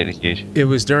 Absolutely huge. It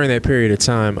was during that period of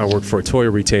time I worked for a toy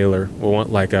retailer.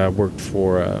 I worked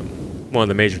for one of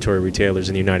the major toy retailers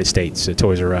in the United States,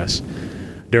 Toys R Us.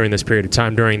 During this period of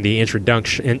time, during the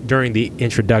introduction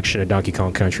of Donkey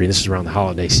Kong Country, this is around the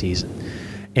holiday season.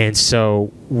 And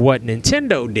so what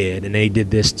Nintendo did, and they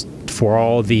did this for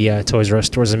all the Toys R Us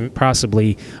stores and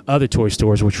possibly other toy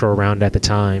stores which were around at the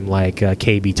time, like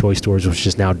KB Toy Stores, which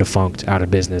is now defunct, out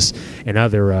of business, and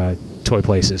other toy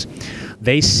places.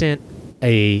 They sent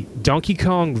a Donkey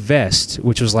Kong vest,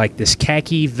 which was like this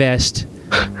khaki vest,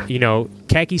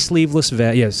 khaki sleeveless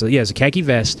vest. Yes, a khaki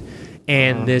vest,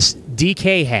 and this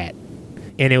DK hat.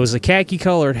 And it was a khaki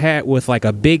colored hat with like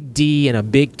a big D and a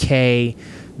big K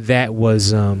that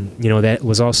was that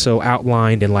was also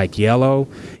outlined in like yellow,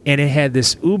 and it had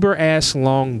this uber ass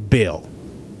long bill.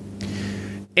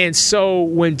 And so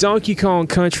when Donkey Kong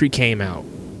Country came out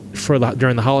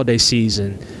during the holiday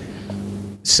season,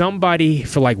 somebody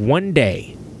for like one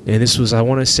day, and I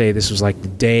want to say this was like the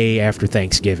day after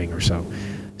Thanksgiving or so,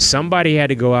 somebody had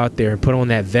to go out there and put on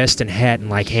that vest and hat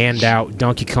and like hand out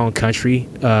Donkey Kong Country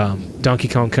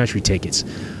tickets.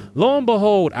 Lo and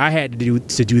behold, I had to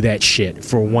do that shit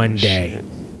for one day. Shit.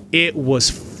 It was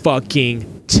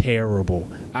fucking terrible.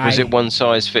 Was it one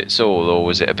size fits all, or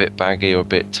was it a bit baggy or a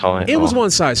bit tight? It was one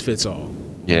size fits all.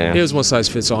 Yeah. It was one size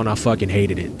fits all, and I fucking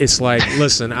hated it. It's like,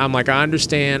 listen, I'm like, I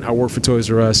understand I work for Toys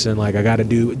R Us, and like, I got to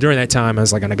do, during that time, I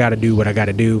was like, and I got to do what I got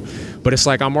to do. But it's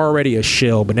like, I'm already a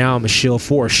shill, but now I'm a shill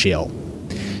for a shill.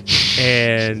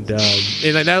 And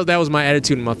that was my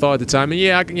attitude and my thought at the time. And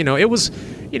yeah, it was,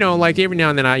 like every now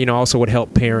and then I, also would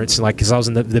help parents, like, because I was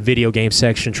in the video game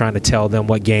section trying to tell them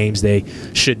what games they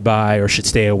should buy or should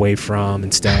stay away from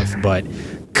and stuff. But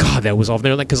God, that was off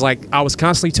there. Because like I was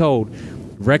constantly told,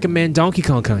 recommend Donkey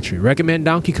Kong Country.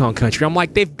 I'm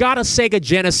like, they've got a Sega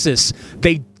Genesis.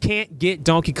 They can't get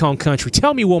Donkey Kong Country.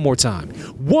 Tell me one more time.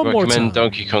 Recommend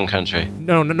Donkey Kong Country.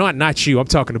 No, not you. I'm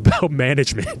talking about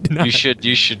management.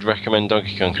 You should recommend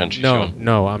Donkey Kong Country. No, Shawn.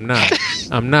 no, I'm not.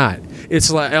 I'm not. It's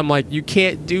like, I'm like, you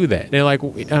can't do that.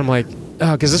 And I'm like,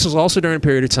 because this was also during a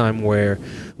period of time where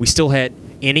we still had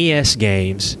NES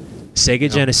games, Sega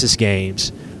Genesis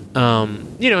games,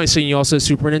 and so you also had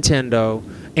Super Nintendo.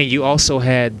 And you also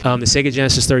had the Sega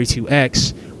Genesis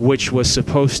 32X, which was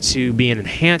supposed to be an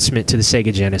enhancement to the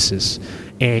Sega Genesis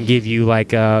and give you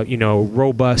like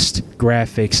robust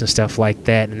graphics and stuff like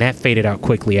that. And that faded out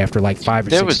quickly after like 5 or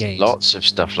 6 games. There was lots of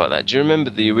stuff like that. Do you remember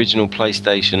the original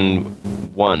PlayStation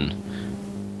 1?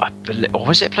 Or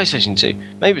was it PlayStation 2?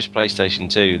 Maybe it was PlayStation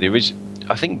 2.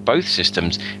 I think both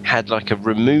systems had like a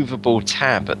removable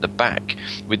tab at the back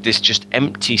with this just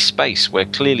empty space where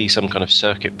clearly some kind of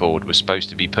circuit board was supposed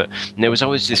to be put. And there was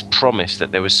always this promise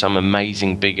that there was some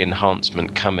amazing big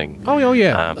enhancement coming. Oh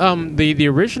yeah. The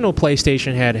original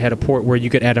PlayStation had a port where you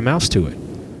could add a mouse to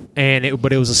it.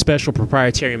 But it was a special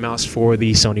proprietary mouse for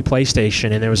the Sony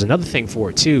PlayStation, and there was another thing for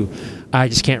it too. I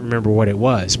just can't remember what it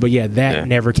was. But yeah, that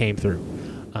never came through.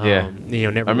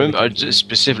 I just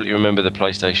specifically remember the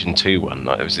PlayStation 2 one.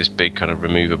 Like, there was this big kind of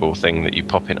removable thing that you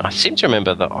pop in. I seem to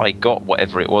remember that I got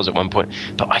whatever it was at one point,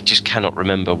 but I just cannot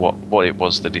remember what it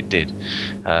was that it did.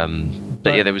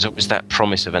 But yeah, there was always that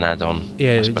promise of an add-on.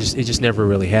 Yeah, it just never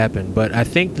really happened. But I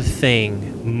think the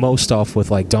thing most off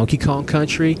with like Donkey Kong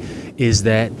Country is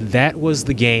that was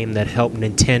the game that helped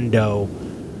Nintendo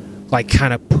like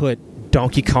kind of put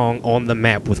Donkey Kong on the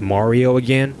map with Mario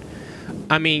again.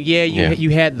 I mean, you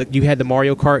had the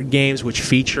Mario Kart games, which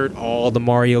featured all the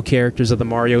Mario characters of the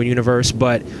Mario universe,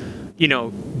 but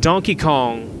Donkey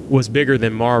Kong was bigger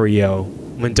than Mario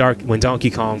when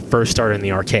Donkey Kong first started in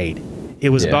the arcade. It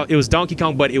was Donkey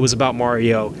Kong, but it was about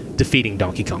Mario defeating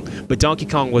Donkey Kong. But Donkey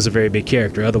Kong was a very big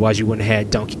character. Otherwise, you wouldn't have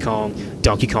had Donkey Kong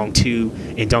 2,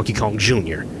 and Donkey Kong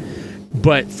Jr.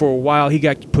 But for a while, he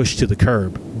got pushed to the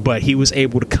curb. But he was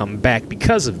able to come back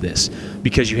because of this.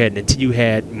 Because you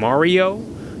had Mario,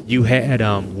 you had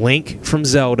Link from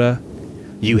Zelda,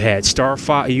 you had Star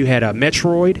Fox, you had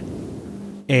Metroid,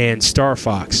 and Star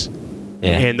Fox.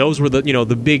 Yeah. And those were the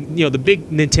big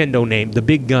Nintendo name, the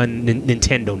big gun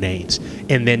Nintendo names.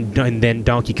 And then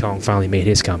Donkey Kong finally made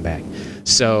his comeback.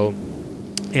 So,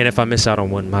 and if I miss out on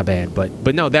one, my bad.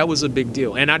 But no, that was a big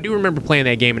deal. And I do remember playing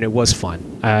that game, and it was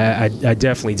fun. I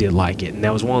definitely did like it, and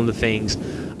that was one of the things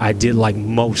I did like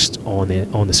most on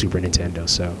the Super Nintendo.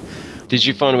 So. Did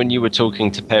you find when you were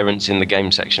talking to parents in the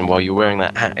game section while you were wearing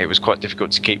that hat, it was quite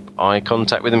difficult to keep eye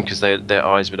contact with them because their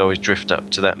eyes would always drift up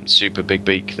to that super big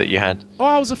beak that you had? Oh,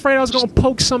 I was afraid I was going to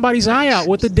poke somebody's eye out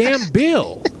with the damn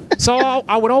bill. So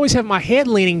I would always have my head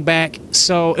leaning back,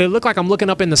 so it looked like I'm looking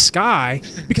up in the sky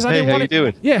because I didn't want to. How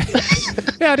you doing? Yeah,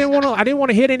 yeah. I didn't want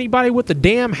to hit anybody with the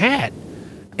damn hat,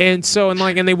 and so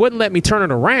and they wouldn't let me turn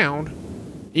it around.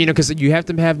 Because you have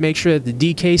to make sure that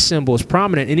the DK symbol is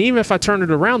prominent. And even if I turned it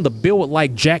around, the bill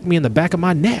would jack me in the back of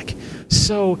my neck.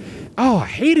 So, I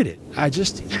hated it.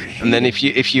 And then if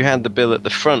you had the bill at the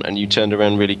front and you turned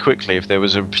around really quickly, if there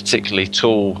was a particularly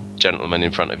tall gentleman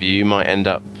in front of you, you might end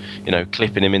up,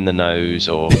 clipping him in the nose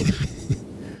or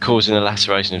causing a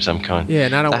laceration of some kind. Yeah,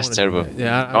 and I don't. That's terrible. That.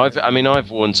 Yeah, I've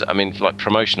worn like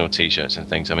promotional T-shirts and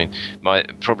things. I mean, my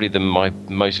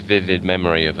most vivid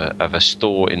memory of a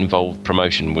store involved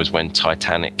promotion was when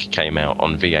Titanic came out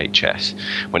on VHS.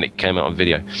 When it came out on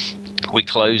video, we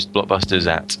closed Blockbusters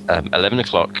at 11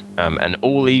 o'clock, and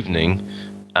all evening.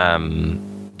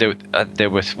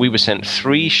 We were sent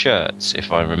 3 shirts,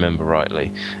 if I remember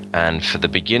rightly, and for the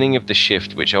beginning of the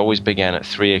shift, which always began at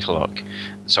 3 o'clock.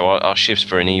 So our shifts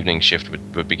for an evening shift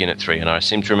would begin at 3, and I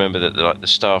seem to remember that the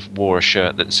staff wore a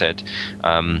shirt that said,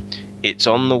 "It's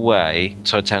on the way,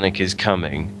 Titanic is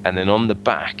coming," and then on the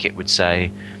back it would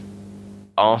say,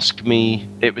 "Ask me."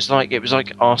 It was like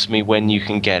 "Ask me when you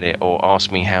can get it," or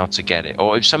 "Ask me how to get it,"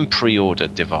 or it was some pre-order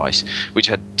device which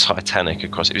had Titanic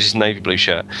across it. It was this navy blue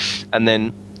shirt, and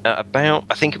then I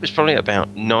think it was probably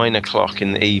about 9 o'clock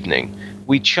in the evening,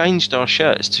 we changed our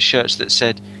shirts to shirts that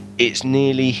said, "It's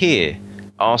nearly here.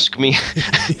 Ask me."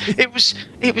 It was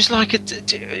like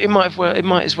it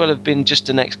might as well have been just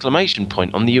an exclamation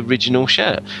point on the original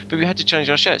shirt, but we had to change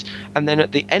our shirts. And then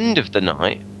at the end of the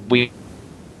night, we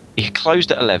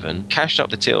closed at 11, cashed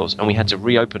up the tills, and we had to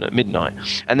reopen at midnight.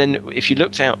 And then if you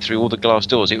looked out through all the glass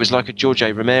doors, it was like a George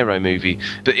A. Romero movie,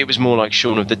 but it was more like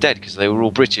Shaun of the Dead because they were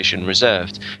all British and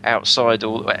reserved outside,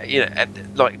 all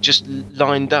just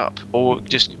lined up, or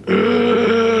just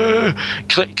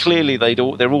clearly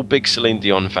they're all big Celine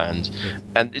Dion fans,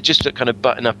 and it just kind of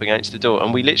button up against the door.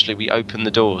 And we opened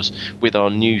the doors with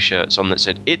our new shirts on that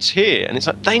said "It's here," and it's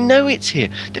like, they know it's here.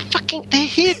 They're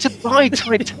here to buy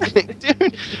Titanic,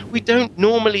 dude. We don't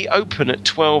normally open at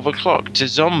 12 o'clock to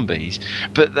zombies,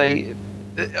 but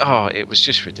it was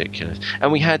just ridiculous.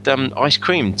 And we had ice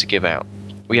cream to give out.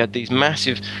 We had these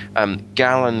massive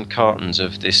gallon cartons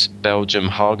of this Belgium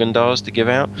Haagen-Dazs to give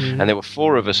out, and there were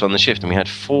 4 of us on the shift, and we had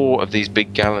 4 of these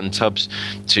big gallon tubs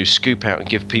to scoop out and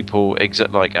give people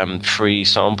free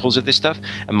samples of this stuff.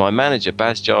 And my manager,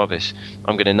 Baz Jarvis,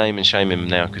 I'm going to name and shame him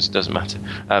now because it doesn't matter,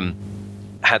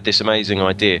 had this amazing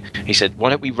idea. He said,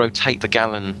 "Why don't we rotate the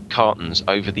gallon cartons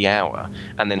over the hour,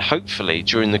 and then hopefully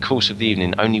during the course of the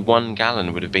evening only 1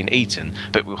 gallon would have been eaten,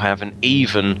 but we'll have an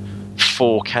even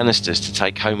 4 canisters to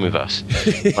take home with us."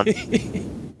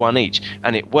 One each,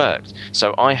 and it worked.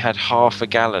 So I had half a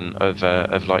gallon of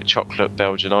chocolate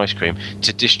Belgian ice cream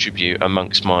to distribute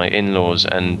amongst my in-laws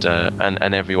and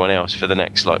everyone else for the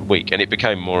next week, and it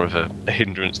became more of a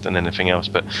hindrance than anything else.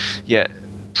 But yeah,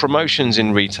 promotions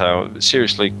in retail,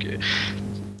 seriously,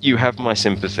 you have my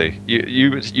sympathy.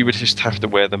 You would just have to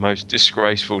wear the most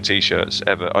disgraceful T-shirts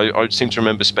ever. I seem to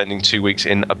remember spending 2 weeks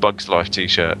in a Bugs Life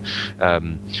T-shirt,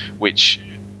 which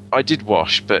I did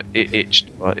wash, but it's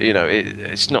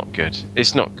not good.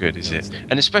 It's not good, is it?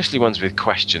 And especially ones with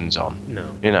questions on.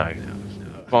 No.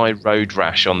 My road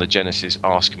rash on the Genesis,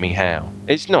 ask me how.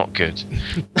 It's not good.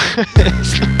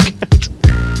 It's not good.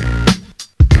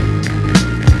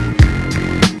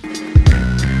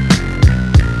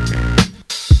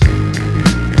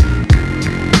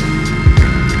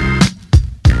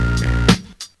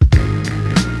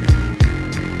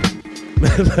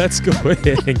 Let's go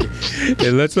ahead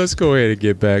and let's go ahead and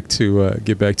get back to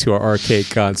our arcade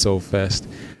console fest.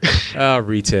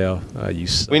 Retail. You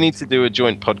suck. We need to do a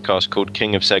joint podcast called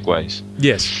King of Segways.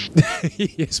 Yes.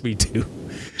 Yes, we do.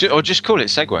 Or just call it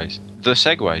Segways. The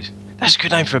Segways. That's a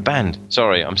good name for a band.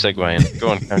 Sorry, I'm segueing. Go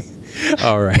on.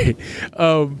 All right.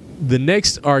 The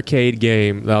next arcade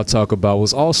game that I'll talk about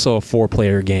was also a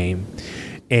 4-player game.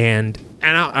 And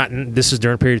this is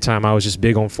during a period of time I was just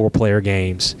big on 4-player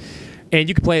games. And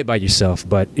you could play it by yourself,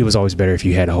 but it was always better if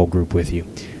you had a whole group with you.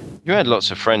 You had lots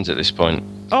of friends at this point.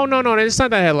 Oh no, it's not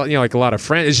that I had like a lot of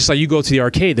friends. It's just like you go to the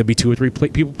arcade, there'd be 2 or 3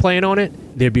 people playing on it.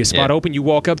 There'd be a spot open. You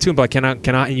walk up to them, like, can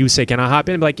I? And you say, can I hop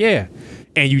in? Be like, yeah.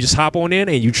 And you just hop on in,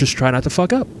 and you just try not to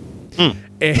fuck up.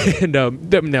 And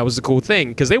that was the cool thing,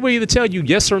 because they would either tell you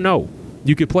yes or no,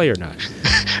 you could play or not.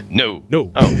 No. Oh,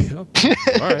 all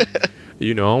right.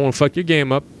 I don't want to fuck your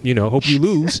game up. Hope you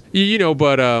lose.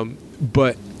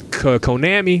 But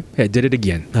Konami had did it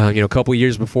again. A couple of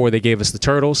years before, they gave us the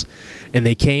Turtles, and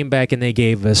they came back and they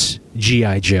gave us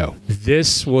G.I. Joe.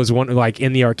 This was one, like,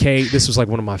 in the arcade, this was like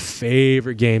one of my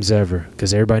favorite games ever,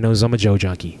 because everybody knows I'm a Joe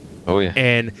junkie. Oh yeah.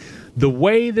 And the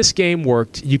way this game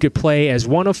worked, you could play as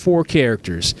one of 4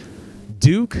 characters: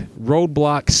 Duke,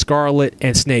 Roadblock, Scarlet,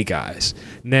 and Snake Eyes.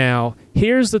 Now,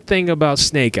 here's the thing about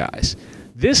Snake Eyes.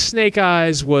 This Snake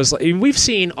Eyes was... we've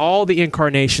seen all the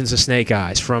incarnations of Snake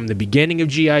Eyes from the beginning of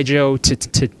G.I. Joe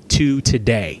to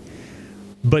today.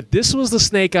 But this was the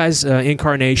Snake Eyes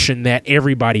incarnation that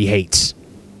everybody hates.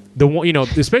 The one,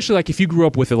 especially like if you grew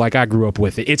up with it like I grew up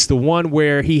with it. It's the one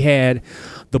where he had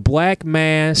the black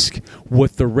mask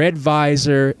with the red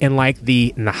visor and like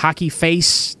the hockey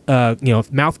face,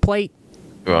 mouth plate.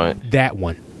 Right. That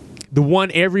one. The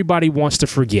one everybody wants to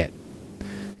forget.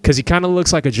 Because he kind of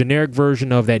looks like a generic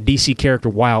version of that DC character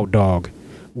Wild Dog,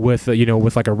 with a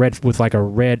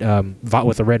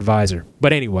red visor.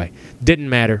 But anyway, didn't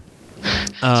matter.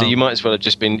 So you may as well have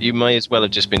just been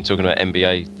talking about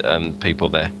NBA people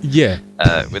there. Yeah.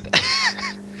 With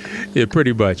Yeah,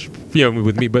 pretty much.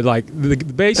 With me. But like,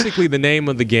 basically, the name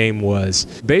of the game was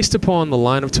based upon the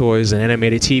line of toys and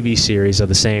animated TV series of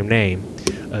the same name.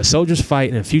 Soldiers fight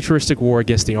in a futuristic war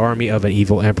against the army of an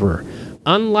evil emperor.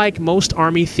 Unlike most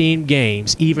army-themed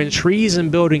games, even trees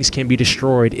and buildings can be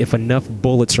destroyed if enough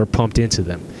bullets are pumped into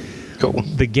them. Cool.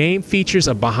 The game features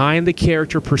a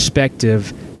behind-the-character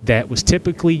perspective that was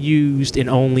typically used in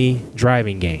only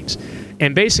driving games.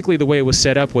 And basically the way it was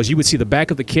set up was you would see the back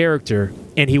of the character,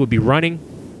 and he would be running,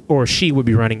 or she would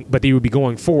be running, but they would be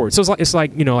going forward. So it's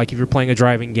like like if you're playing a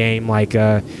driving game like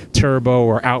Turbo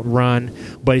or Outrun,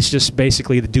 but it's just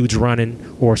basically the dude's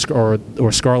running or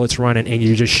Scarlet's running, and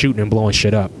you're just shooting and blowing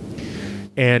shit up.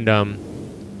 And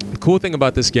the cool thing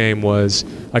about this game was,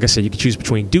 like I said, you could choose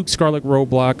between Duke, Scarlet,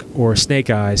 Roadblock, or Snake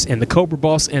Eyes, and the Cobra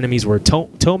boss enemies were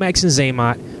Tomax and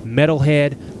Zaymot,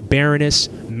 Metalhead, Baroness,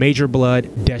 Major Blood,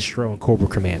 Destro, and Cobra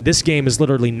Command. This game is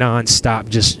literally non-stop,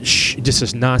 just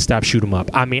a non-stop shoot 'em up.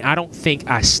 I mean, I don't think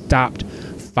I stopped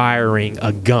firing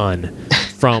a gun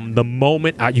from the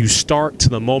moment you start to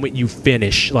the moment you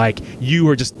finish. Like, you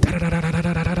were just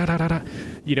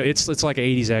it's like an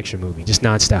 80s action movie, just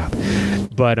non-stop.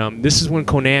 But this is when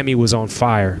Konami was on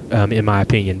fire, in my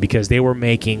opinion, because they were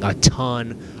making a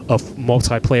ton of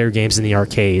multiplayer games in the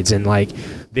arcades, and like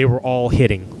they were all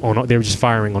hitting on. They were just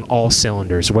firing on all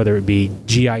cylinders, whether it be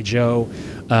G.I. Joe,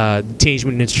 Teenage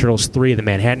Mutant Ninja Turtles 3, The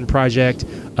Manhattan Project,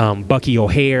 Bucky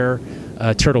O'Hare,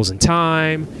 Turtles in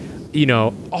Time,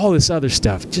 all this other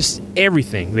stuff, just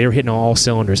everything. They were hitting on all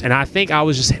cylinders, and I think I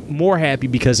was just more happy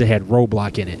because it had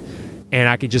Roadblock in it, and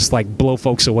I could just like blow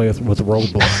folks away with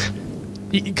Roadblock.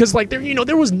 Because like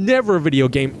there was never a video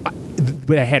game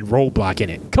that had Roadblock in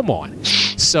it. Come on.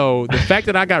 So the fact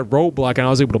that I got Roadblock and I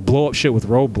was able to blow up shit with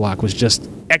Roadblock was just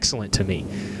excellent to me.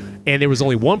 And there was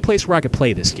only one place where I could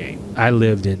play this game. I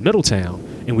lived in Middletown,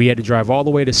 and we had to drive all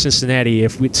the way to Cincinnati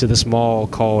to this mall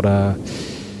called I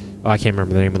can't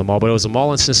remember the name of the mall, but it was a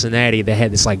mall in Cincinnati that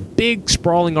had this like big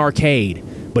sprawling arcade,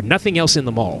 but nothing else in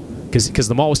the mall. Because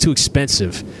the mall was too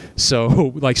expensive,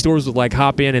 so like stores would like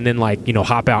hop in and then like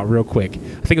hop out real quick. I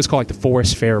think it was called like the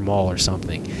Forest Fair Mall or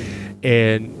something.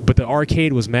 But the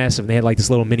arcade was massive, and they had like this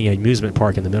little mini amusement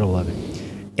park in the middle of it.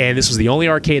 And this was the only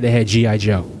arcade that had G.I.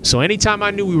 Joe. So anytime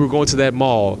I knew we were going to that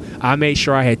mall, I made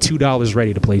sure I had $2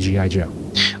 ready to play G.I. Joe.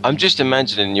 I'm just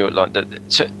imagining you're like that.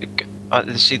 So,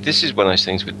 see, this is one of those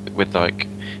things with like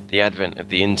the advent of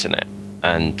the internet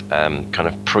and kind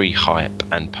of pre-hype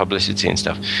and publicity and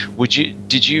stuff.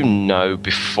 Did you know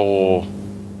before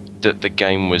that the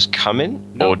game was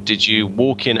coming, or did you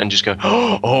walk in and just go,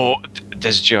 oh,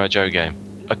 there's a G.I. Joe game?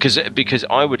 Because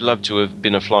I would love to have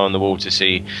been a fly on the wall to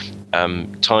see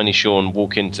Tiny Shawn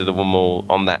walk into the mall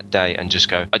on that day and just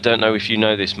go, I don't know if you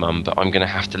know this, Mum, but I'm going to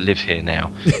have to live here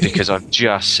now because I've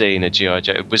just seen a G.I.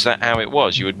 Joe. Was that how it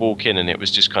was? You would walk in and it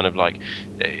was just kind of like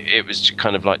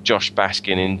Josh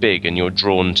Baskin in Big, and you're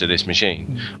drawn to this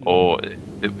machine? Or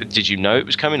did you know it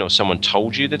was coming, or someone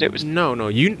told you that it was? No.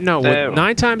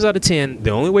 9 times out of 10,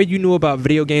 the only way you knew about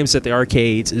video games at the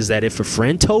arcades is that if a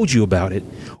friend told you about it,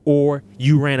 or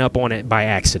you ran up on it by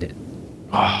accident.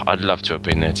 Oh, I'd love to have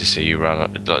been there to see you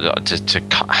run to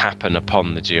happen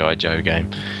upon the G.I. Joe game.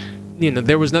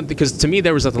 there was nothing, because to me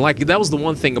there was nothing like it. That was the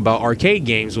one thing about arcade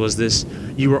games, was this: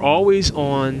 you were always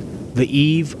on the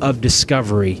eve of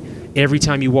discovery every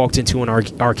time you walked into an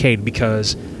arcade,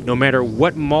 because no matter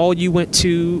what mall you went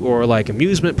to, or like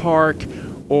amusement park,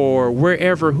 or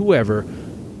wherever, whoever,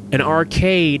 an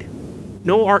arcade,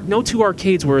 no two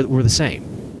arcades were the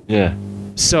same. Yeah.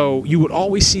 So you would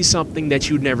always see something that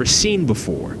you'd never seen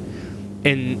before.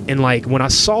 And like when I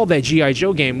saw that G.I.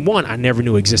 Joe game, one, I never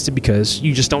knew existed, because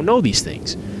you just don't know these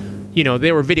things.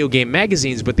 They were video game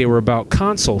magazines, but they were about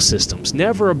console systems,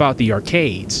 never about the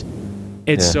arcades.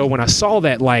 And so when I saw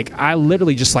that, like, I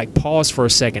literally just like paused for a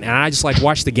second, and I just like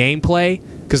watched the gameplay,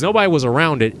 because nobody was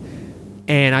around it.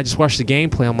 And I just watched the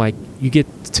gameplay. I'm like, you get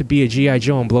to be a G.I.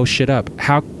 Joe and blow shit up.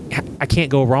 I can't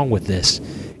go wrong with this.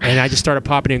 And I just started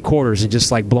popping in quarters and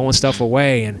just like blowing stuff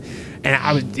away, and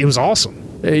it was awesome.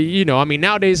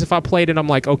 Nowadays if I played it, I'm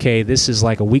like, okay, this is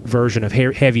like a weak version of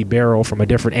Heavy Barrel from a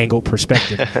different angle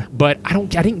perspective. But I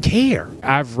didn't care.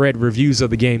 I've read reviews of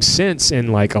the game since,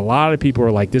 and like a lot of people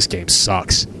are like, this game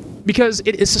sucks, because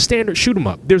it's a standard shoot 'em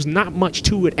up. There's not much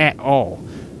to it at all.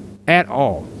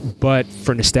 But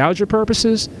for nostalgia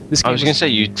purposes, this game, I was going to say,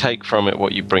 you take from it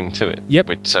what you bring to it.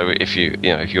 Yep. So if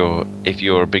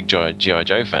you're a big G.I.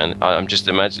 Joe fan, I'm just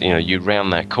imagining, you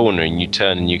round that corner and you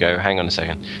turn and you go, hang on a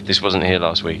second, this wasn't here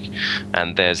last week,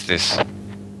 and there's this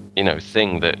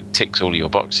thing that ticks all of your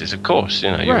boxes. Of course,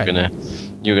 you're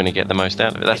gonna get the most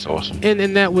out of it. That's awesome.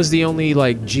 And that was the only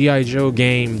like G.I. Joe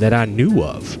game that I knew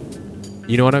of.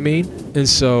 You know what I mean? And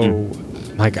so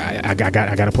like I got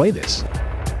to play this.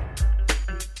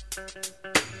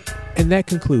 And that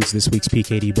concludes this week's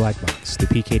PKD Black Box. The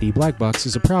PKD Black Box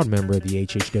is a proud member of the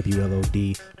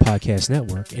HHWLOD Podcast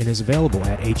Network and is available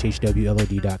at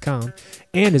hhwlod.com,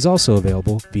 and is also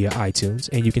available via iTunes.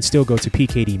 And you can still go to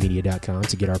pkdmedia.com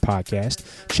to get our podcast,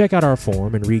 check out our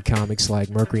forum, and read comics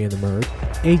like Mercury and the Murd,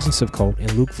 Agents of Colt,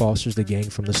 and Luke Foster's The Gang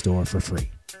from the Store for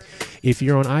free. If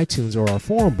you're on iTunes or our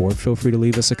forum board, feel free to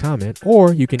leave us a comment,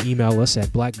 or you can email us at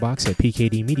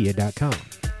blackbox@pkdmedia.com.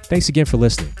 Thanks again for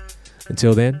listening.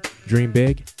 Until then, dream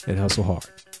big and hustle hard.